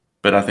tier,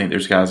 but I think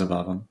there's guys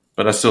above him.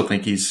 But I still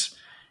think he's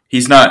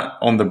not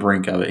on the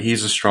brink of it.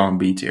 He's a strong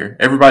B tier.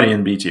 Everybody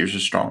in B tier is a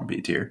strong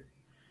B tier.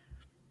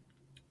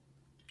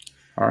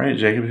 All right,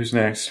 Jacob, who's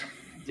next?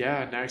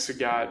 Yeah, next we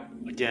got,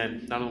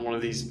 again, another one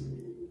of these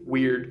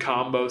weird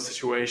combo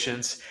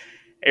situations.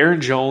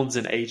 Aaron Jones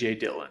and A.J.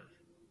 Dillon.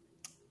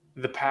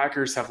 The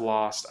Packers have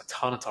lost a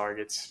ton of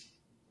targets.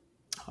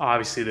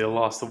 Obviously, they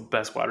lost the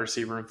best wide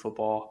receiver in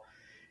football.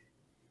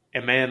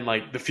 And, man,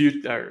 like the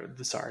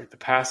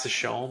past has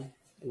shown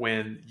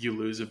when you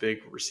lose a big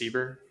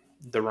receiver,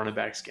 the running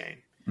backs gain.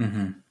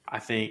 Mm-hmm. I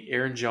think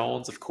Aaron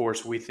Jones, of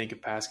course, we think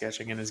of pass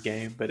catching in his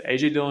game, but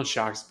A.J. Dillon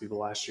shocks people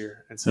last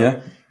year. And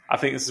so I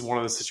think this is one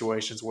of the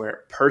situations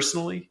where,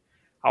 personally,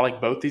 I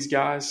like both these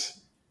guys.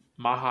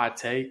 My hot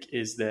take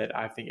is that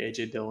I think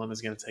A.J. Dillon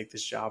is going to take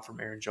this job from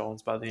Aaron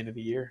Jones by the end of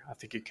the year. I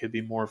think it could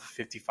be more of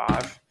a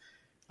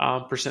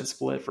 55%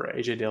 split for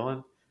A.J.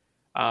 Dillon.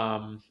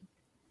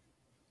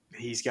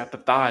 He's got the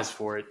thighs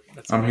for it.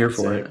 I'm here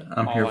for it.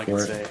 I'm here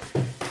for it.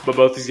 But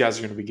both these guys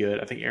are going to be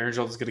good. I think Aaron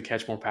Jones is going to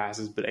catch more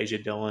passes, but A.J.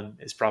 Dillon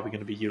is probably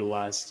going to be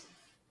utilized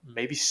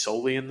maybe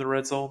solely in the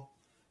red zone.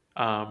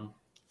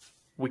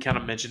 We kind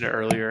of mentioned it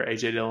earlier.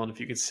 A.J. Dillon,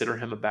 if you consider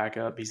him a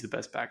backup, he's the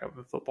best backup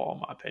in football, in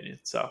my opinion.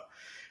 So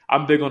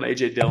I'm big on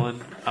A.J.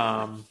 Dillon.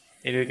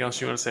 Anything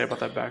else you want to say about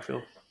that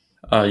backfield?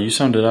 You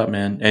summed it up,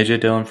 man. A.J.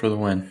 Dillon for the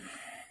win.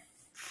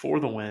 For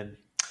the win.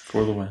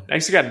 For the win.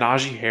 Next, we got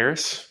Najee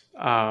Harris.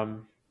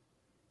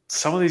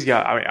 Some of these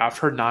guys, I've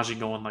heard Najee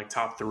going like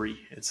top 3.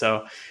 And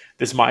so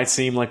this might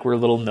seem like we're a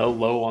little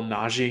low on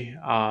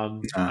Najee. I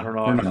don't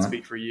know if I can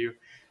speak for you.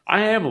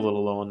 I am a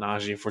little low on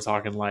Najee if we're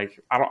talking like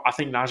I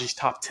think Najee's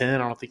top 10.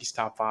 I don't think he's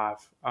top 5.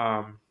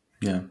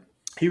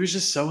 He was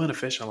just so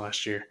inefficient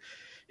last year.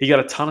 He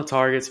got a ton of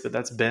targets, but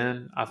that's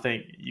Ben. I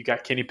think you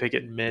got Kenny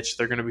Pickett and Mitch.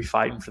 They're going to be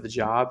fighting for the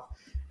job.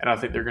 And I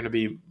think they're going to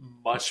be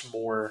much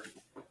more,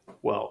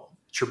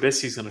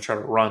 Trubisky's going to try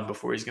to run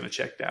before he's going to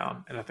check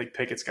down. And I think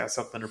Pickett's got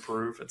something to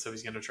prove, and so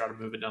he's going to try to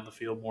move it down the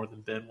field more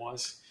than Ben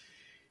was.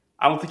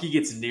 I don't think he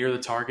gets near the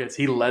targets.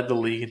 He led the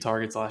league in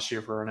targets last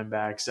year for running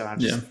backs, and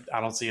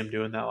I don't see him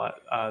doing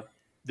that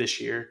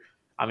this year.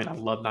 I mean, I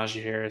love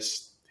Najee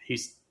Harris.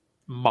 He's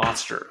a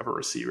monster of a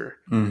receiver.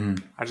 Mm-hmm.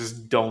 I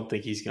just don't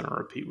think he's going to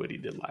repeat what he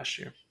did last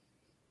year.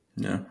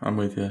 Yeah, I'm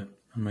with you.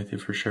 I'm with you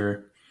for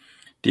sure.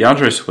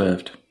 DeAndre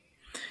Swift.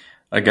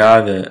 A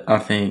guy that I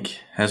think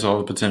has all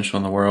the potential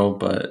in the world,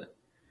 but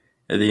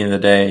at the end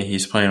of the day,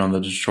 he's playing on the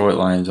Detroit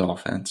Lions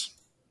offense.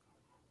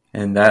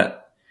 And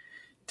that,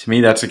 to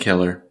me, that's a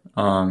killer.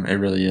 It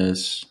really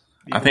is.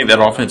 I think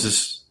that offense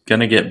is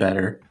going to get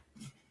better.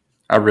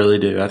 I really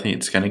do. I think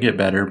it's going to get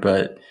better,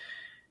 but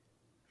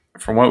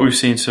from what we've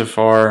seen so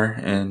far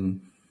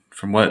and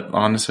from what,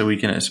 honestly, we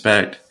can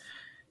expect,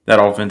 that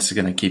offense is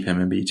going to keep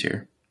him in B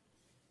tier.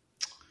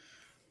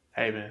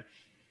 Hey, man.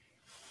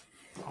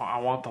 I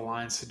want the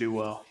Lions to do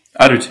well.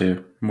 I do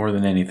too, more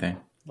than anything.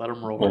 Let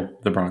them roll. Well,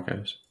 the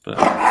Broncos. But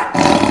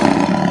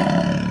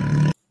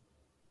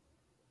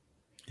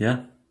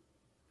yeah.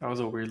 That was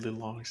a weirdly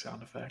long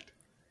sound effect.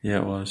 Yeah,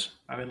 it was.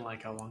 I didn't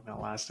like how long that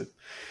lasted.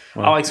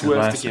 Well, I like it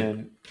Swift lasted.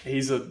 again.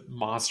 He's a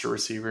monster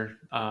receiver.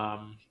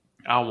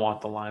 I want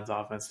the Lions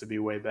offense to be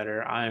way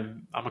better.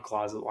 I'm a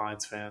closet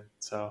Lions fan,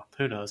 so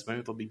who knows?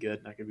 Maybe they'll be good,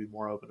 and I can be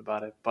more open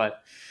about it.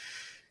 But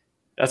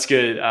that's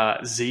good.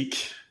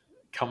 Zeke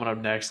coming up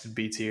next in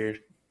B tier.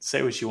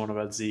 Say what you want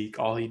about Zeke.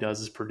 All he does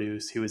is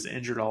produce. He was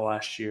injured all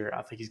last year.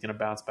 I think he's going to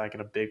bounce back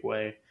in a big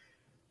way.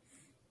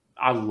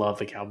 I love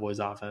the Cowboys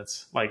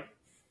offense. Like,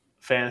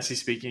 fantasy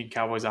speaking,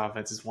 Cowboys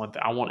offense is one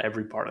thing. I want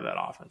every part of that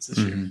offense this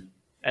year.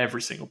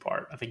 Every single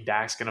part. I think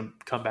Dak's going to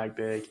come back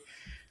big.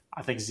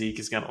 I think Zeke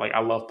is going to, I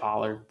love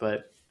Pollard,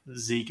 but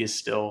Zeke is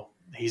still,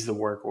 he's the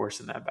workhorse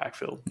in that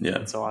backfield. Yeah.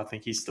 And so I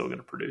think he's still going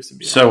to produce and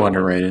be so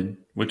underrated,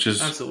 which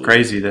is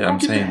crazy that I'm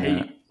saying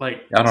that.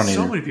 Like, I don't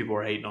so either. many people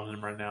are hating on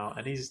him right now,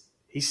 and he's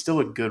still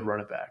a good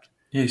running back.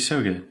 Yeah, he's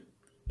so good.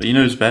 But you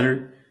know who's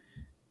better?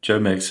 Joe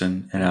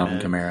Mixon and Alvin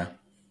Kamara.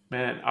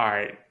 Man, all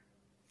right.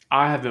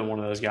 I have been one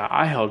of those guys.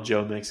 I held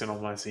Joe Mixon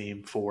on my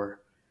team for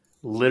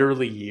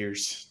literally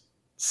years,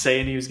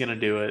 saying he was going to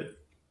do it.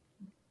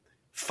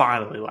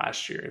 Finally,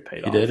 last year, it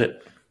paid off. He did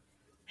it.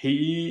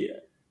 He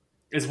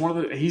is one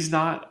of the – he's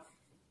not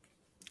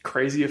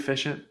crazy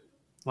efficient,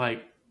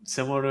 like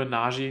similar to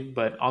Najee,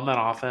 but on that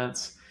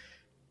offense,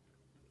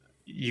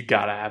 you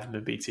got to have him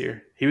in B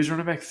tier. He was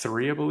running back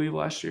 3, I believe,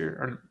 last year,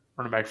 or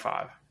running back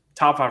 5.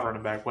 Top 5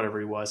 running back, whatever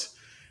he was.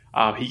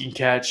 He can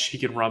catch. He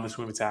can run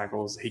between the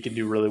tackles. He can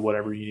do really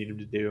whatever you need him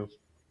to do.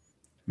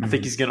 I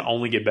think he's going to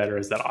only get better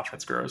as that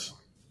offense grows.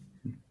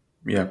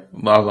 Yeah,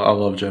 I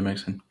love Joe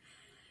Mixon.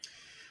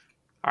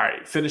 All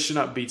right, finishing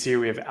up B tier,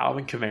 we have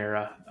Alvin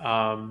Kamara.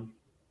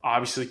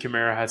 Obviously,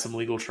 Kamara had some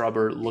legal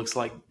trouble. Looks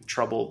like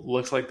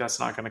that's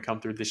not going to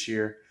come through this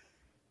year.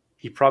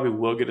 He probably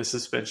will get a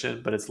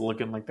suspension, but it's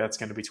looking like that's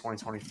going to be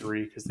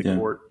 2023 because the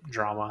court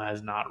drama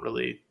has not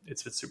really –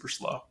 it's been super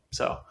slow.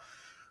 So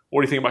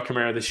what do you think about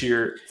Kamara this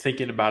year?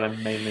 Thinking about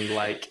him mainly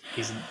like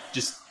he's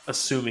just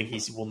assuming he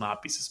will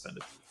not be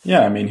suspended.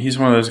 Yeah, I mean, he's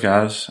one of those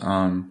guys.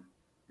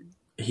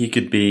 He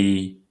could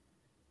be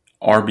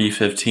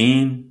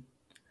RB15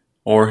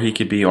 or he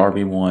could be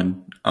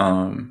RB1.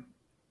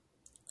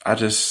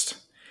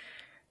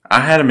 I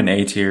had him in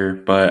A tier,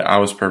 but I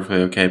was perfectly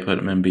okay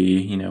putting him in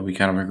B. You know, we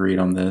kind of agreed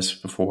on this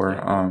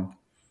before.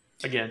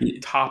 Again,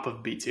 top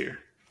of B tier.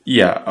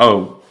 Yeah.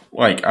 Oh,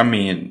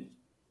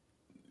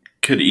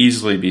 could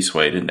easily be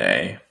swayed into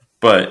A.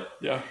 But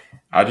yeah,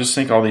 I just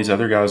think all these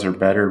other guys are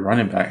better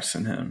running backs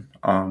than him.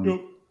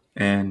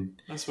 And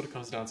that's what it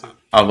comes down to.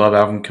 I love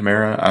Alvin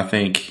Kamara. I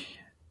think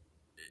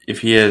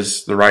if he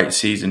has the right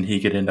season, he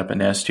could end up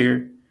in S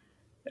tier.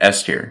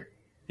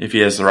 If he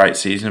has the right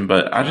season.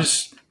 But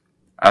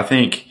I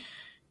think,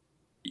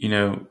 you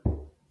know,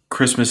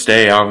 Christmas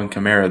Day, Alvin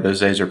Kamara, those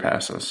days are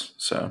past us.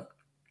 So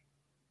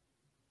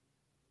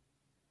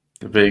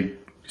the big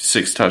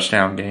 6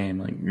 touchdown game,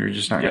 like you're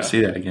just not going to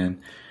see that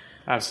again.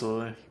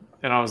 Absolutely.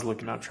 And I was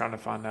looking up trying to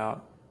find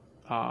out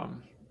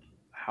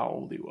how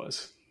old he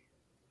was.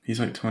 He's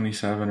like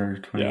 27 or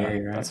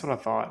 28, right? That's what I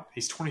thought.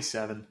 He's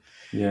 27.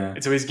 Yeah.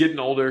 And so he's getting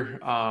older,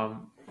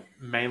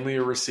 mainly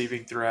a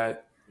receiving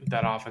threat.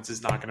 That offense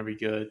is not going to be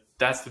good.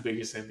 That's the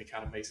biggest thing that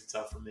kind of makes it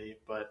tough for me.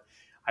 But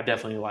I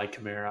definitely like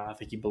Kamara. I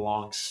think he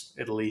belongs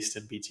at least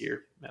in B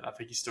tier. And I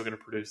think he's still going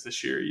to produce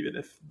this year, even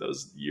if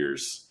those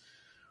years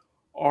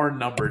are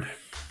numbered.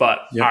 But,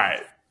 all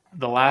right,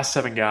 the last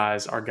 7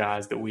 guys are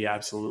guys that we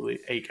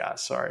absolutely – 8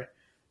 guys, sorry.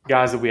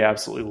 Guys that we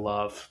absolutely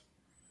love.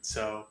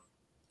 So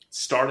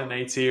start in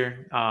A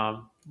tier.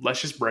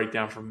 Let's just break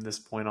down from this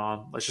point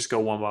on. Let's just go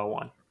one by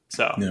one.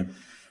 So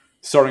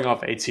starting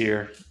off A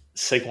tier,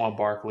 Saquon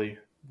Barkley.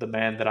 The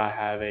man that I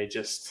have I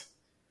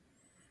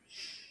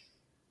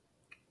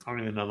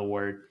don't even know the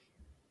word.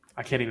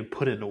 I can't even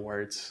put it into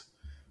words.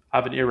 I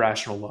have an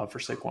irrational love for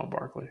Saquon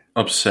Barkley.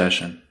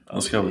 Obsession.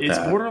 Let's go with that. It's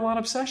borderline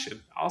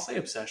obsession. I'll say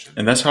obsession.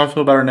 And that's how I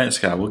feel about our next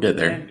guy. We'll get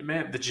there. And,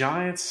 man, the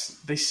Giants,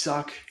 they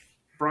suck.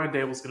 Brian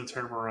Dable's going to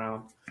turn them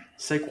around.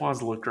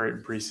 Saquon's looked great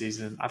in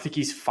preseason. I think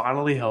he's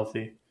finally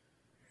healthy.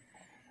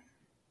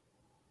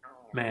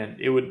 Man,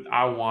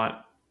 I want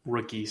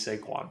rookie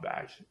Saquon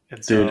back.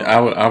 And so, dude,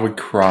 I would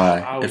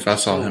cry if I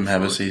saw him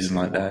have a season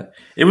like that.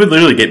 It would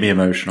literally get me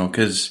emotional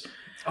because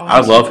I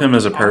love him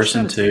as a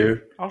person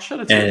too. I'll shed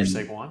a tear for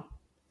Saquon.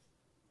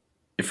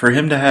 For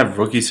him to have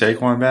rookie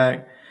Saquon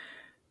back,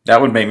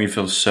 that would make me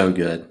feel so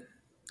good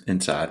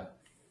inside.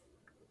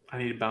 I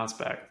need to bounce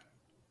back.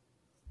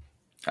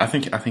 I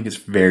think it's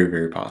very,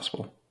 very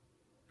possible.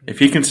 If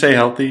he can stay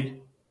healthy,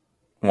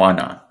 why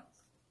not?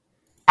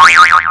 I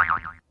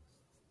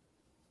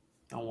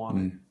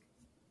want it.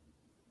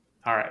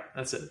 All right,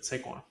 that's it.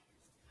 Saquon.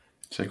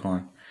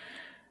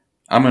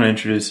 I'm going to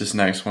introduce this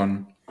next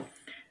one.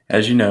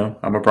 As you know,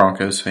 I'm a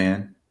Broncos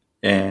fan.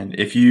 And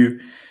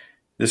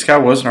this guy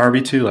was an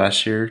RB2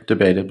 last year,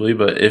 debatably,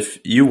 but if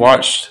you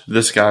watched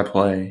this guy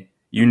play,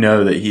 you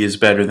know that he is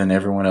better than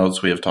everyone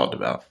else we have talked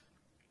about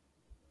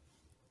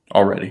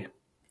already.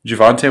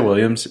 Javonte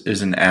Williams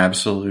is an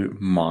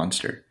absolute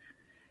monster.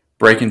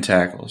 Breaking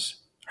tackles,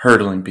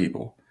 hurdling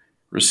people,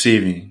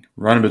 receiving,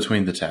 running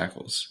between the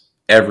tackles.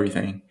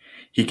 everything.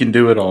 He can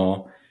do it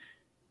all.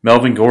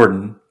 Melvin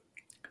Gordon,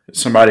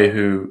 somebody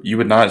who you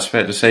would not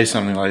expect to say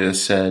something like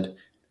this, said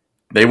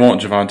they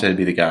want Javonte to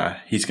be the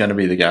guy. He's going to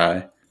be the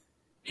guy.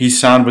 He's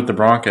signed with the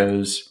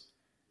Broncos,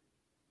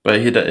 but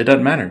it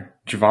doesn't matter.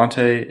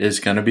 Javonte is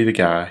going to be the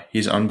guy.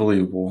 He's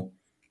unbelievable.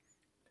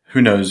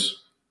 Who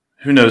knows?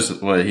 Who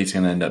knows what he's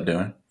going to end up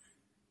doing?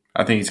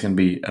 I think he's going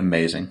to be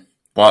amazing.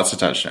 Lots of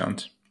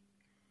touchdowns.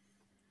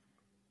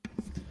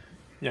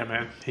 Yeah,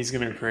 man, he's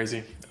going to be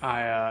crazy.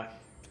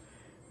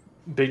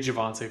 Big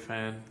Javonte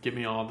fan. Give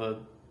me all the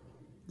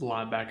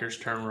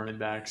linebackers, turn running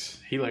backs.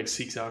 He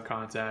seeks out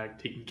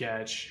contact. He can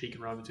catch. He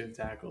can run between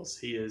tackles.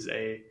 He is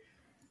a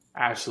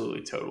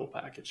absolutely total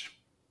package.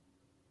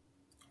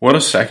 What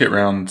a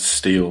second-round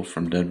steal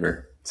from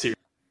Denver.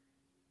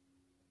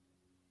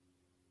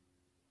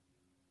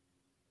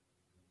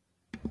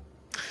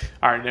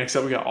 All right, next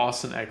up we got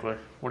Austin Ekeler.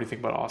 What do you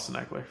think about Austin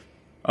Ekeler?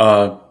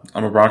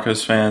 I'm a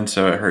Broncos fan,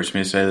 so it hurts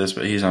me to say this,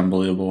 but he's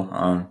unbelievable.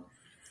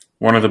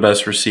 One of the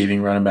best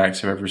receiving running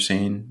backs I've ever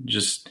seen.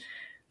 Just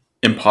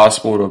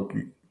impossible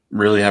to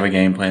really have a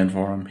game plan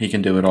for him. He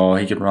can do it all.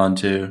 He can run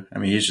too. I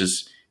mean,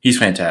 he's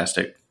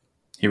fantastic.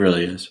 He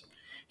really is.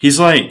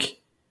 He's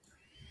like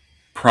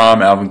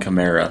prime Alvin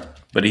Kamara,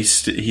 but he's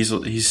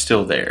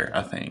still there,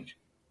 I think.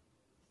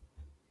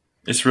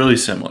 It's really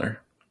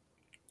similar.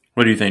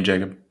 What do you think,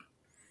 Jacob?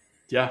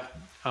 Yeah.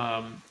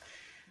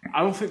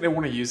 I don't think they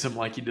want to use him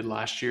like he did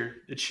last year.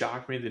 It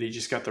shocked me that he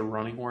just got the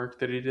running work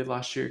that he did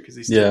last year because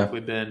he's typically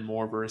been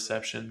more of a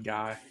reception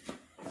guy.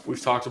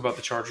 We've talked about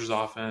the Chargers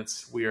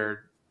offense. We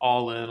are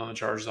all in on the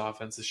Chargers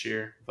offense this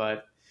year,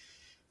 but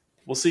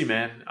we'll see,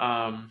 man.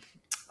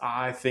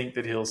 I think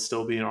that he'll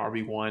still be an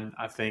RB1.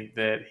 I think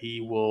that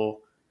he will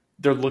 –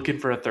 they're looking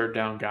for a third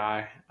down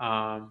guy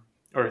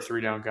or a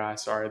three down guy.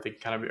 Sorry, they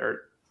kind of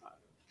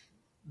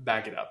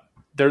back it up.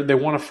 They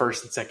want a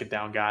first and second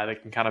down guy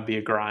that can kind of be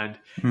a grind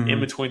in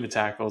between the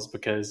tackles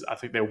because I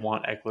think they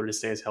want Ekeler to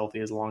stay as healthy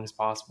as long as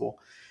possible.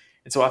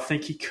 And so I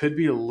think he could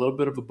be a little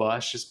bit of a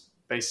bust just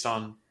based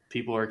on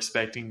people are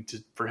expecting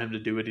for him to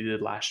do what he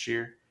did last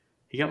year.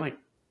 He got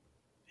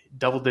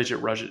double-digit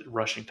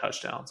rushing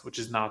touchdowns, which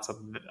is not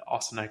something that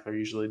Austin Ekeler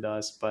usually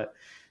does. But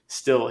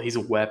still, he's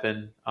a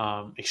weapon,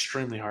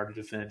 extremely hard to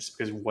defend just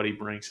because of what he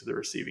brings to the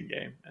receiving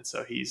game. And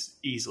so he's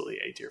easily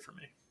A tier for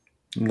me.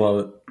 Love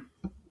it.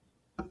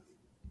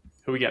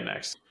 Who we got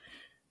next?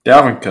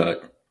 Dalvin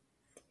Cook.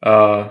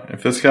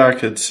 If this guy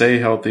could stay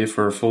healthy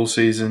for a full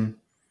season,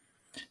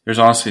 there's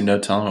honestly no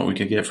telling what we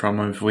could get from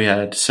him if we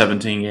had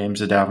 17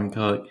 games of Dalvin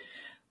Cook.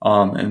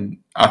 And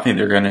I think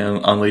they're going to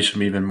unleash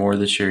him even more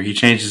this year. He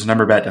changed his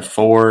number back to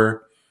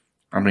 4.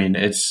 I mean,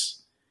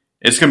 it's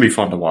going to be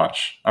fun to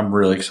watch. I'm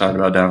really excited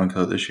about Dalvin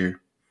Cook this year.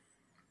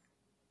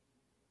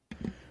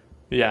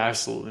 Yeah,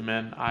 absolutely,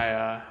 man.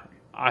 I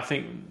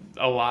think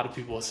a lot of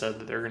people have said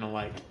that they're going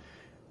to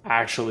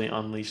actually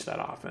unleash that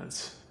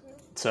offense.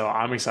 So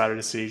I'm excited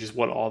to see just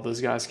what all those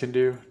guys can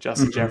do.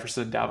 Justin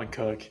Jefferson, Dalvin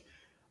Cook.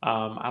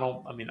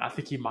 I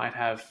think he might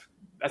have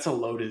 – that's a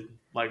loaded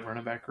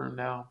running back room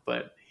now,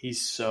 but he's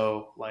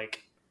so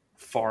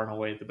far and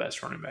away the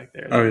best running back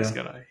there.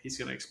 He's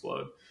gonna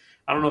explode.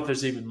 I don't know if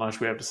there's even much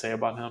we have to say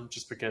about him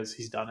just because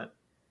he's done it.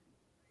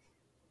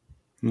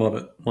 Love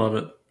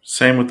it.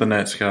 Same with the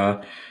next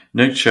guy,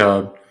 Nick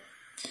Chubb.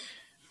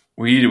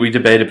 We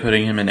debated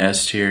putting him in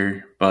S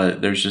tier,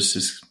 but there's just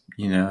this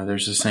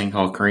there's this thing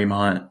called Kareem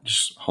Hunt,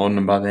 just holding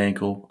him by the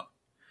ankle.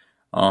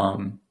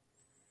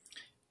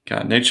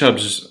 Nick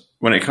Chubb's just,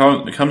 when it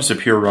comes to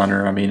pure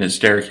runner, I mean, it's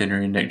Derrick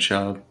Henry and Nick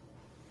Chubb.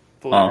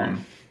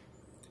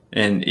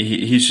 And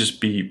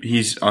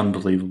he's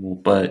unbelievable.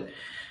 But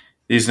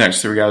these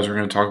next 3 guys we're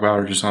going to talk about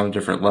are just on a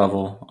different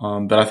level.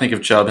 But I think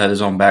if Chubb had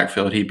his own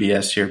backfield, he'd be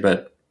S tier,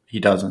 but he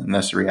doesn't, and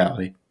that's the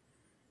reality.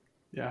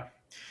 Yeah.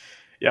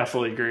 Yeah, I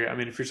fully agree. I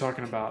mean, if you're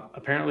talking about,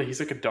 apparently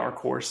he's a dark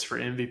horse for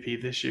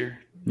MVP this year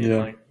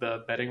in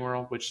the betting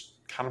world, which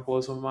kind of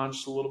blows my mind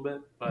just a little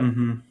bit. But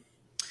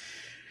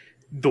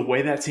the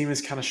way that team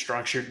is kind of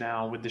structured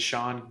now with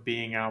Deshaun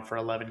being out for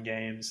 11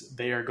 games,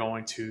 they are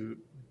going to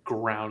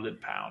ground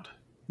and pound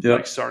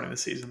starting the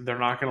season. They're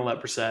not going to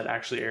let Brissett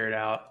actually air it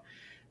out.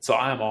 So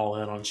I am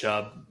all in on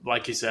Chubb.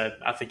 Like you said,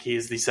 I think he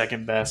is the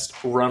second best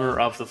runner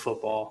of the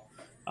football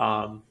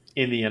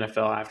in the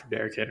NFL after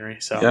Derrick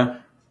Henry. So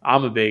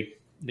I'm a big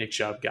Nick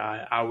Chubb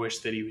guy. I wish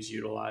that he was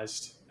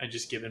utilized and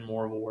just given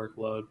more of a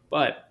workload.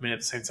 But at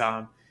the same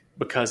time,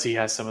 because he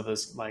has some of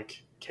those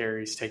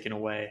carries taken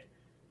away,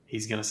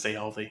 he's going to stay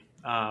healthy.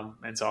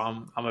 And so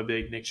I'm a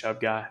big Nick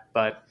Chubb guy,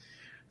 but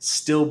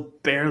still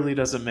barely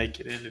doesn't make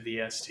it into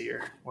the S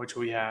tier, which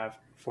we have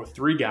for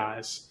 3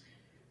 guys.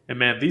 And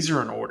man, these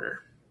are in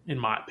order, in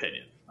my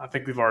opinion. I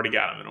think we've already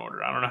got them in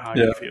order. I don't know how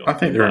you feel. I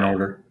think they're in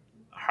order.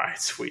 All right,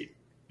 sweet.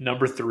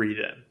 Number 3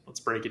 then. Let's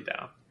break it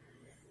down.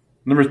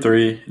 Number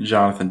 3,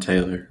 Jonathan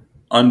Taylor.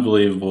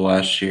 Unbelievable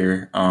last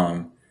year.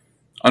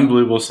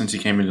 Unbelievable since he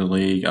came into the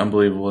league.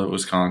 Unbelievable at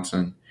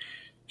Wisconsin.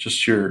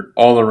 Just your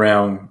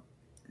all-around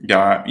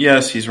guy.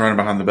 Yes, he's running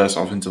behind the best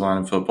offensive line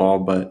in football,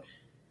 but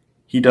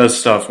he does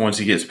stuff once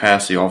he gets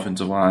past the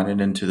offensive line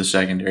and into the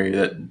secondary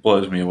that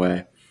blows me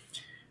away.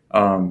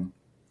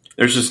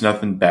 There's just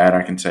nothing bad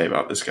I can say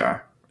about this guy.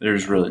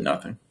 There's really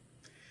nothing.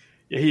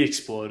 Yeah, he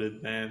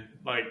exploded, man.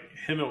 Like,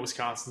 him at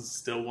Wisconsin is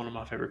still one of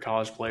my favorite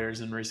college players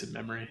in recent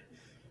memory.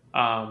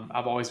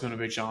 I've always been a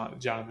big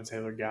Jonathan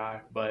Taylor guy,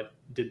 but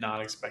did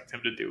not expect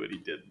him to do what he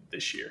did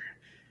this year.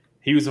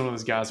 He was one of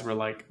those guys where,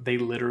 like, they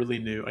literally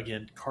knew,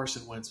 again,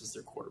 Carson Wentz was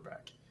their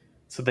quarterback.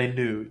 So they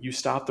knew you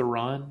stop the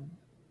run,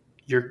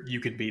 you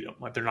can beat them.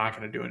 Like, they're not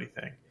going to do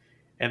anything.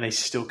 And they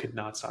still could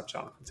not stop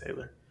Jonathan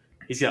Taylor.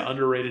 He's got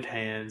underrated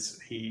hands.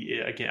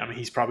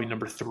 He's probably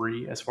number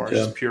 3 as far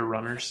as pure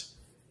runners.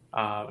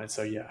 And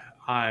so,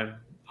 I'm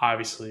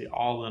obviously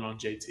all in on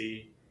JT.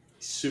 He's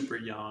super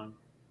young.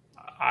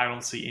 I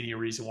don't see any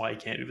reason why he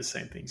can't do the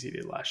same things he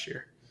did last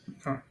year.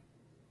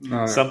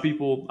 No. Some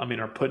people,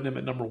 are putting him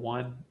at number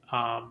 1.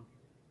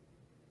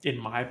 In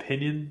my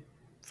opinion,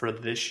 for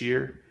this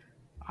year,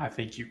 I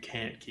think you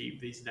can't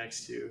keep these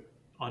next 2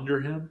 under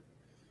him.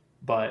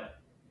 But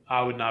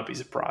I would not be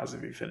surprised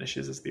if he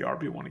finishes as the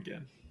RB1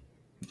 again.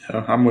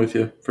 Yeah, I'm with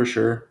you, for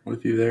sure.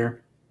 With you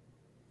there.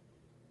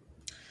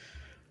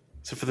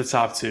 So for the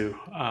top 2,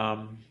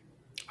 I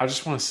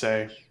just want to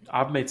say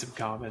I've made some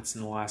comments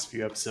in the last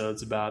few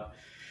episodes about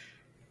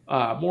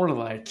more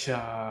like,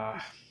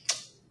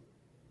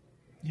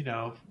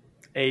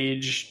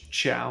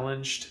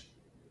 age-challenged,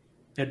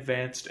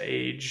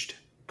 advanced-aged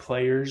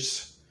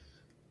players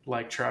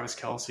like Travis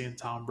Kelce and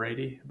Tom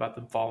Brady, about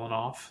them falling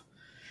off.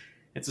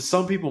 And so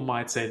some people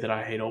might say that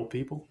I hate old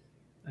people.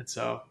 And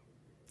so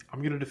I'm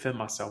going to defend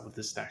myself with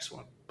this next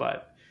one.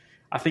 But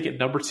I think at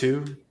number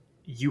 2,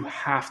 you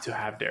have to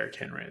have Derrick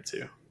Henry at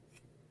 2.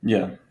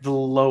 Yeah. The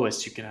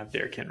lowest you can have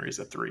Derrick Henry is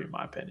a 3, in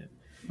my opinion.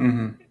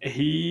 Mm-hmm.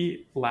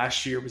 He,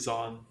 last year, was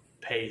on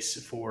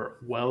pace for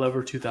well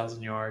over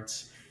 2,000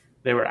 yards.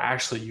 They were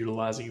actually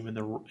utilizing him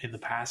in the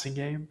passing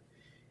game.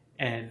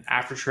 And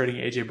after trading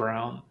A.J.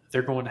 Brown,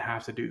 they're going to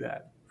have to do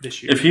that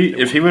this year. If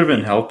he would have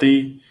been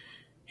healthy,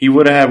 he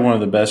would have had one of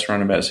the best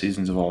running back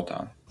seasons of all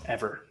time.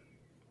 Ever.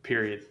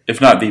 Period.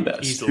 If not the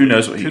best. Easily. Who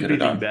knows what he could have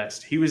done. Could be the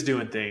best. He was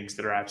doing things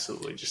that are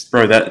absolutely just...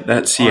 Bro,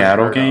 that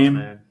Seattle game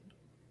man.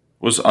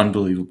 Was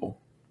unbelievable.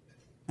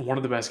 One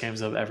of the best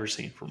games I've ever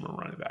seen from a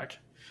running back.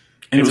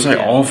 And it was like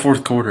all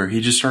fourth quarter.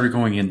 He just started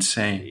going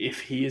insane.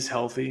 If he is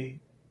healthy,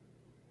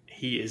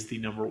 he is the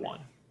number 1.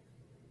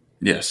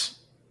 Yes.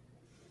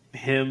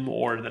 Him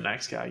or the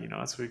next guy,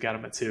 so we've got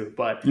him at 2.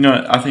 But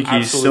I think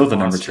he's still the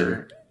number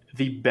 2.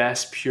 The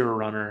best pure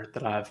runner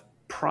that I've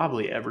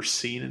probably ever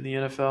seen in the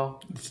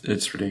NFL.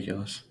 It's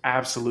ridiculous.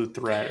 Absolute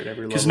threat at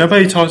every level. Because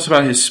nobody talks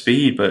about his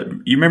speed, but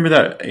you remember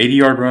that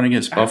 80-yard run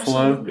against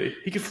Buffalo?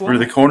 He could fly. Where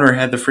the corner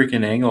had the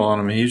freaking angle on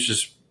him.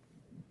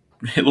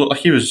 It looked like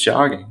he was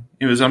jogging.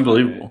 It was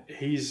unbelievable.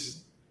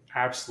 He's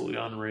absolutely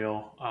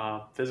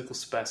unreal. Physical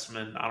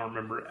specimen. I don't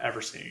remember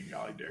ever seeing a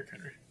guy like Derrick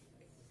Henry.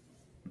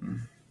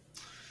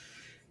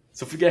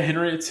 So if we get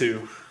Henry at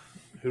 2,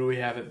 who do we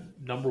have at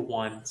number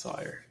 1,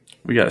 Sawyer?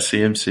 We got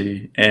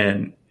CMC,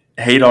 and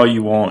hate all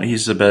you want,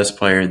 he's the best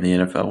player in the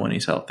NFL when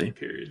he's healthy.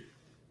 Period.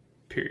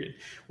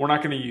 We're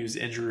not going to use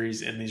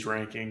injuries in these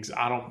rankings.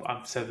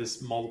 I've said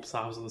this multiple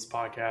times on this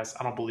podcast.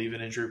 I don't believe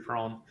in injury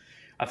prone.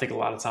 I think a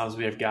lot of times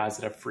we have guys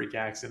that have freak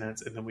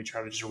accidents, and then we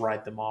try to just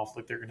write them off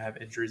like they're going to have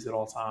injuries at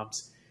all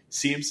times.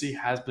 CMC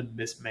has been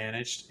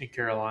mismanaged in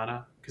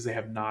Carolina because they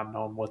have not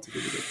known what to do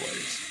with their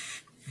players.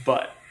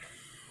 But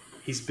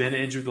he's been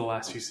injured the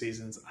last few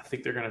seasons. I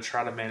think they're going to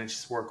try to manage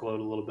his workload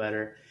a little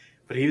better.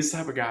 But he's the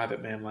type of guy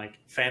that, man, like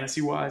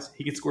fantasy-wise,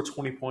 he can score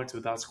 20 points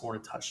without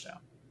scoring a touchdown.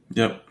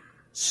 Yep.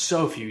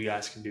 So few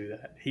guys can do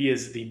that. He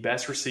is the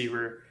best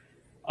receiver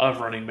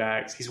of running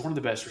backs. He's one of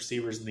the best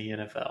receivers in the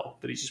NFL,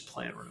 but he's just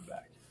playing running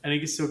back. And he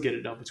can still get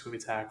it done between the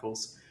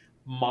tackles.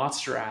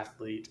 Monster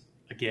athlete.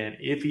 Again,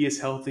 if he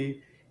is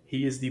healthy,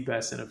 he is the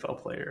best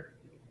NFL player.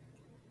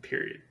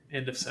 Period.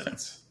 End of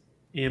sentence.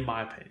 In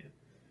my opinion.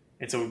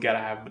 And so we've got to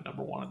have him at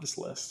number 1 on this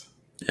list.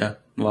 Yeah,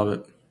 love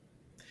it.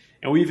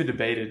 And we even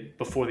debated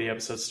before the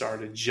episode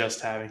started just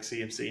having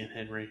CMC and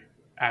Henry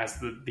as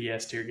the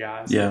S-tier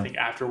guys. Yeah. I think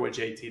after what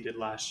JT did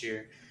last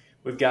year,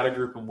 we've got to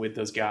group them with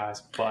those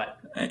guys.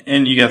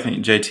 And you got to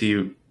think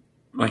JT,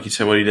 like you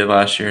said, what he did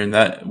last year, and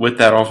that with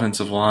that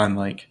offensive line,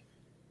 like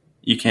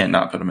you can't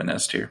not put him in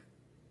S-tier.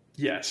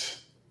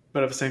 Yes.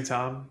 But at the same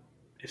time,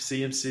 if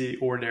CMC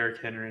or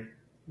Derrick Henry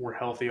were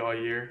healthy all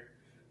year,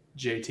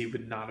 JT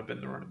would not have been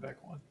the running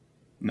back 1.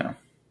 No.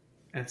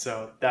 And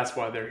so that's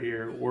why they're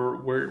here.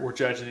 We're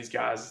judging these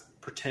guys,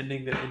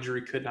 pretending that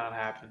injury could not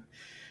happen.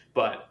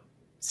 But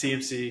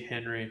CMC,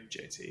 Henry,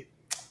 JT.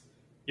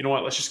 You know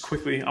what? Let's just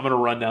quickly, I'm going to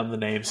run down the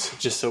names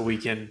just so we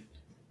can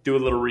do a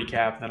little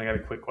recap. And then I got a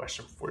quick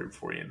question for you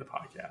before you end the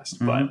podcast.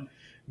 Mm-hmm. But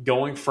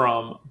going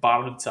from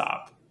bottom to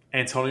top,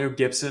 Antonio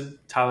Gibson,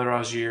 Tyler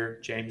Algier,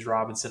 James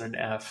Robinson, an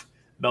F,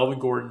 Melvin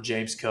Gordon,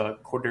 James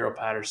Cook, Cordero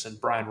Patterson,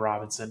 Brian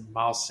Robinson,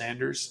 Miles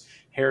Sanders,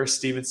 Harris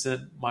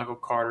Stevenson, Michael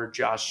Carter,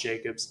 Josh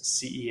Jacobs,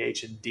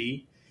 CEH and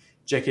D,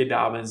 J.K.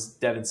 Dobbins,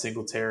 Devin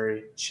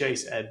Singletary,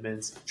 Chase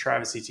Edmonds,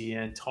 Travis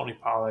Etienne, Tony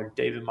Pollard,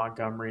 David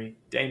Montgomery,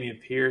 Damian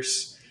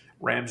Pierce,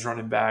 Rams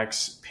running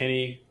backs,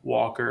 Penny,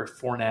 Walker,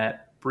 Fournette,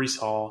 Breece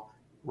Hall,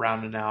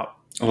 rounding out.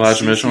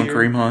 Elijah Mitchell and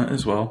Kareem Hunt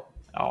as well.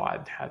 Oh, I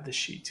had the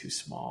sheet too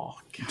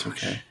small. Gosh. It's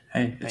okay.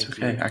 Hey, it's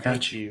okay. I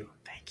got you.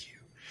 Thank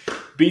you.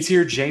 B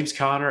tier, James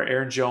Conner,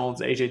 Aaron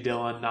Jones, A.J.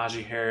 Dillon,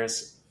 Najee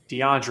Harris,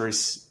 DeAndre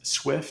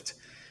Swift,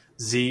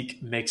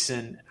 Zeke,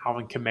 Mixon,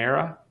 Alvin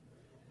Kamara.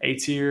 A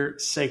tier,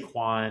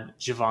 Saquon,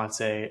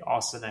 Javonte,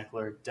 Austin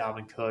Eckler,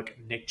 Dalvin Cook,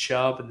 Nick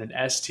Chubb. And then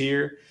S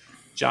tier,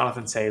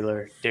 Jonathan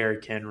Taylor,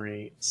 Derrick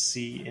Henry,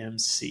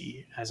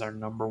 CMC as our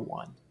number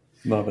one.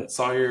 Love it.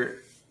 Sawyer,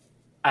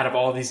 out of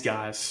all these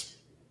guys,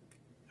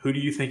 who do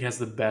you think has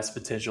the best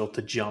potential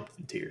to jump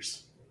in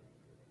tiers?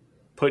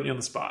 Putting you on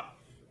the spot.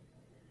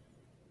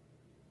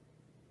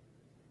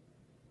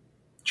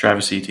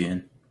 Travis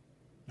Etienne.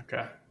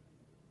 Okay.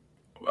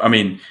 I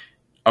mean,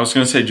 I was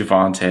going to say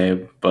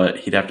Javonte, but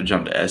he'd have to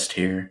jump to S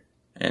tier,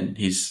 and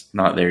he's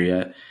not there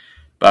yet.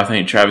 But I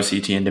think Travis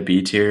Etienne to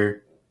B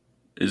tier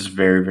is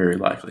very, very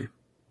likely.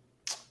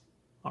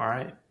 All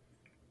right.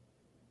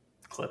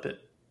 Clip it.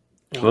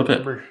 Clip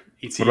it.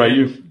 Etienne, what about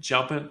you?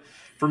 Jumping.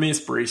 For me,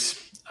 it's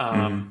Breece.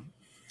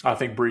 I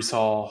think Breece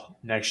Hall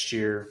next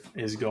year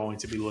is going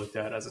to be looked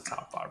at as a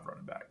top 5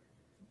 running back.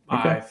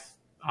 Okay.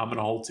 I'm going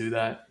to hold to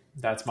that.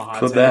 That's my hot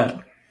Clip take.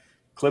 that.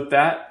 Clip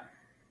that,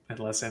 and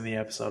let's end the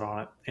episode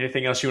on it.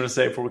 Anything else you want to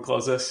say before we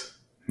close this?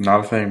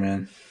 Not a thing,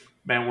 man.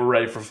 Man, we're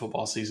ready for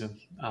football season.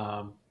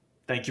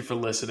 Thank you for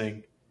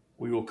listening.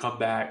 We will come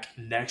back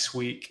next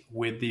week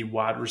with the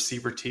wide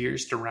receiver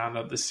tiers to round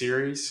up the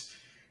series.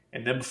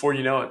 And then before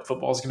you know it,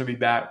 football's going to be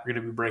back. We're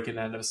going to be breaking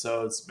down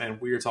episodes. Man,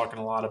 we are talking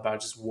a lot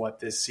about just what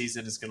this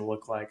season is going to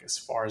look like as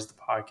far as the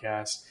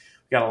podcast.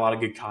 We got a lot of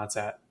good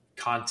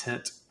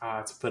content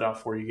to put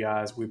out for you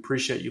guys. We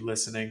appreciate you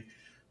listening.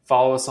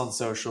 Follow us on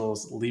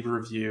socials, leave a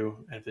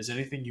review, and if there's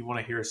anything you want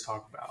to hear us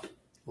talk about,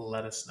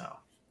 let us know.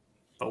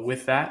 But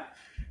with that,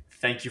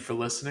 thank you for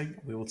listening.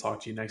 We will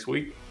talk to you next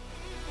week.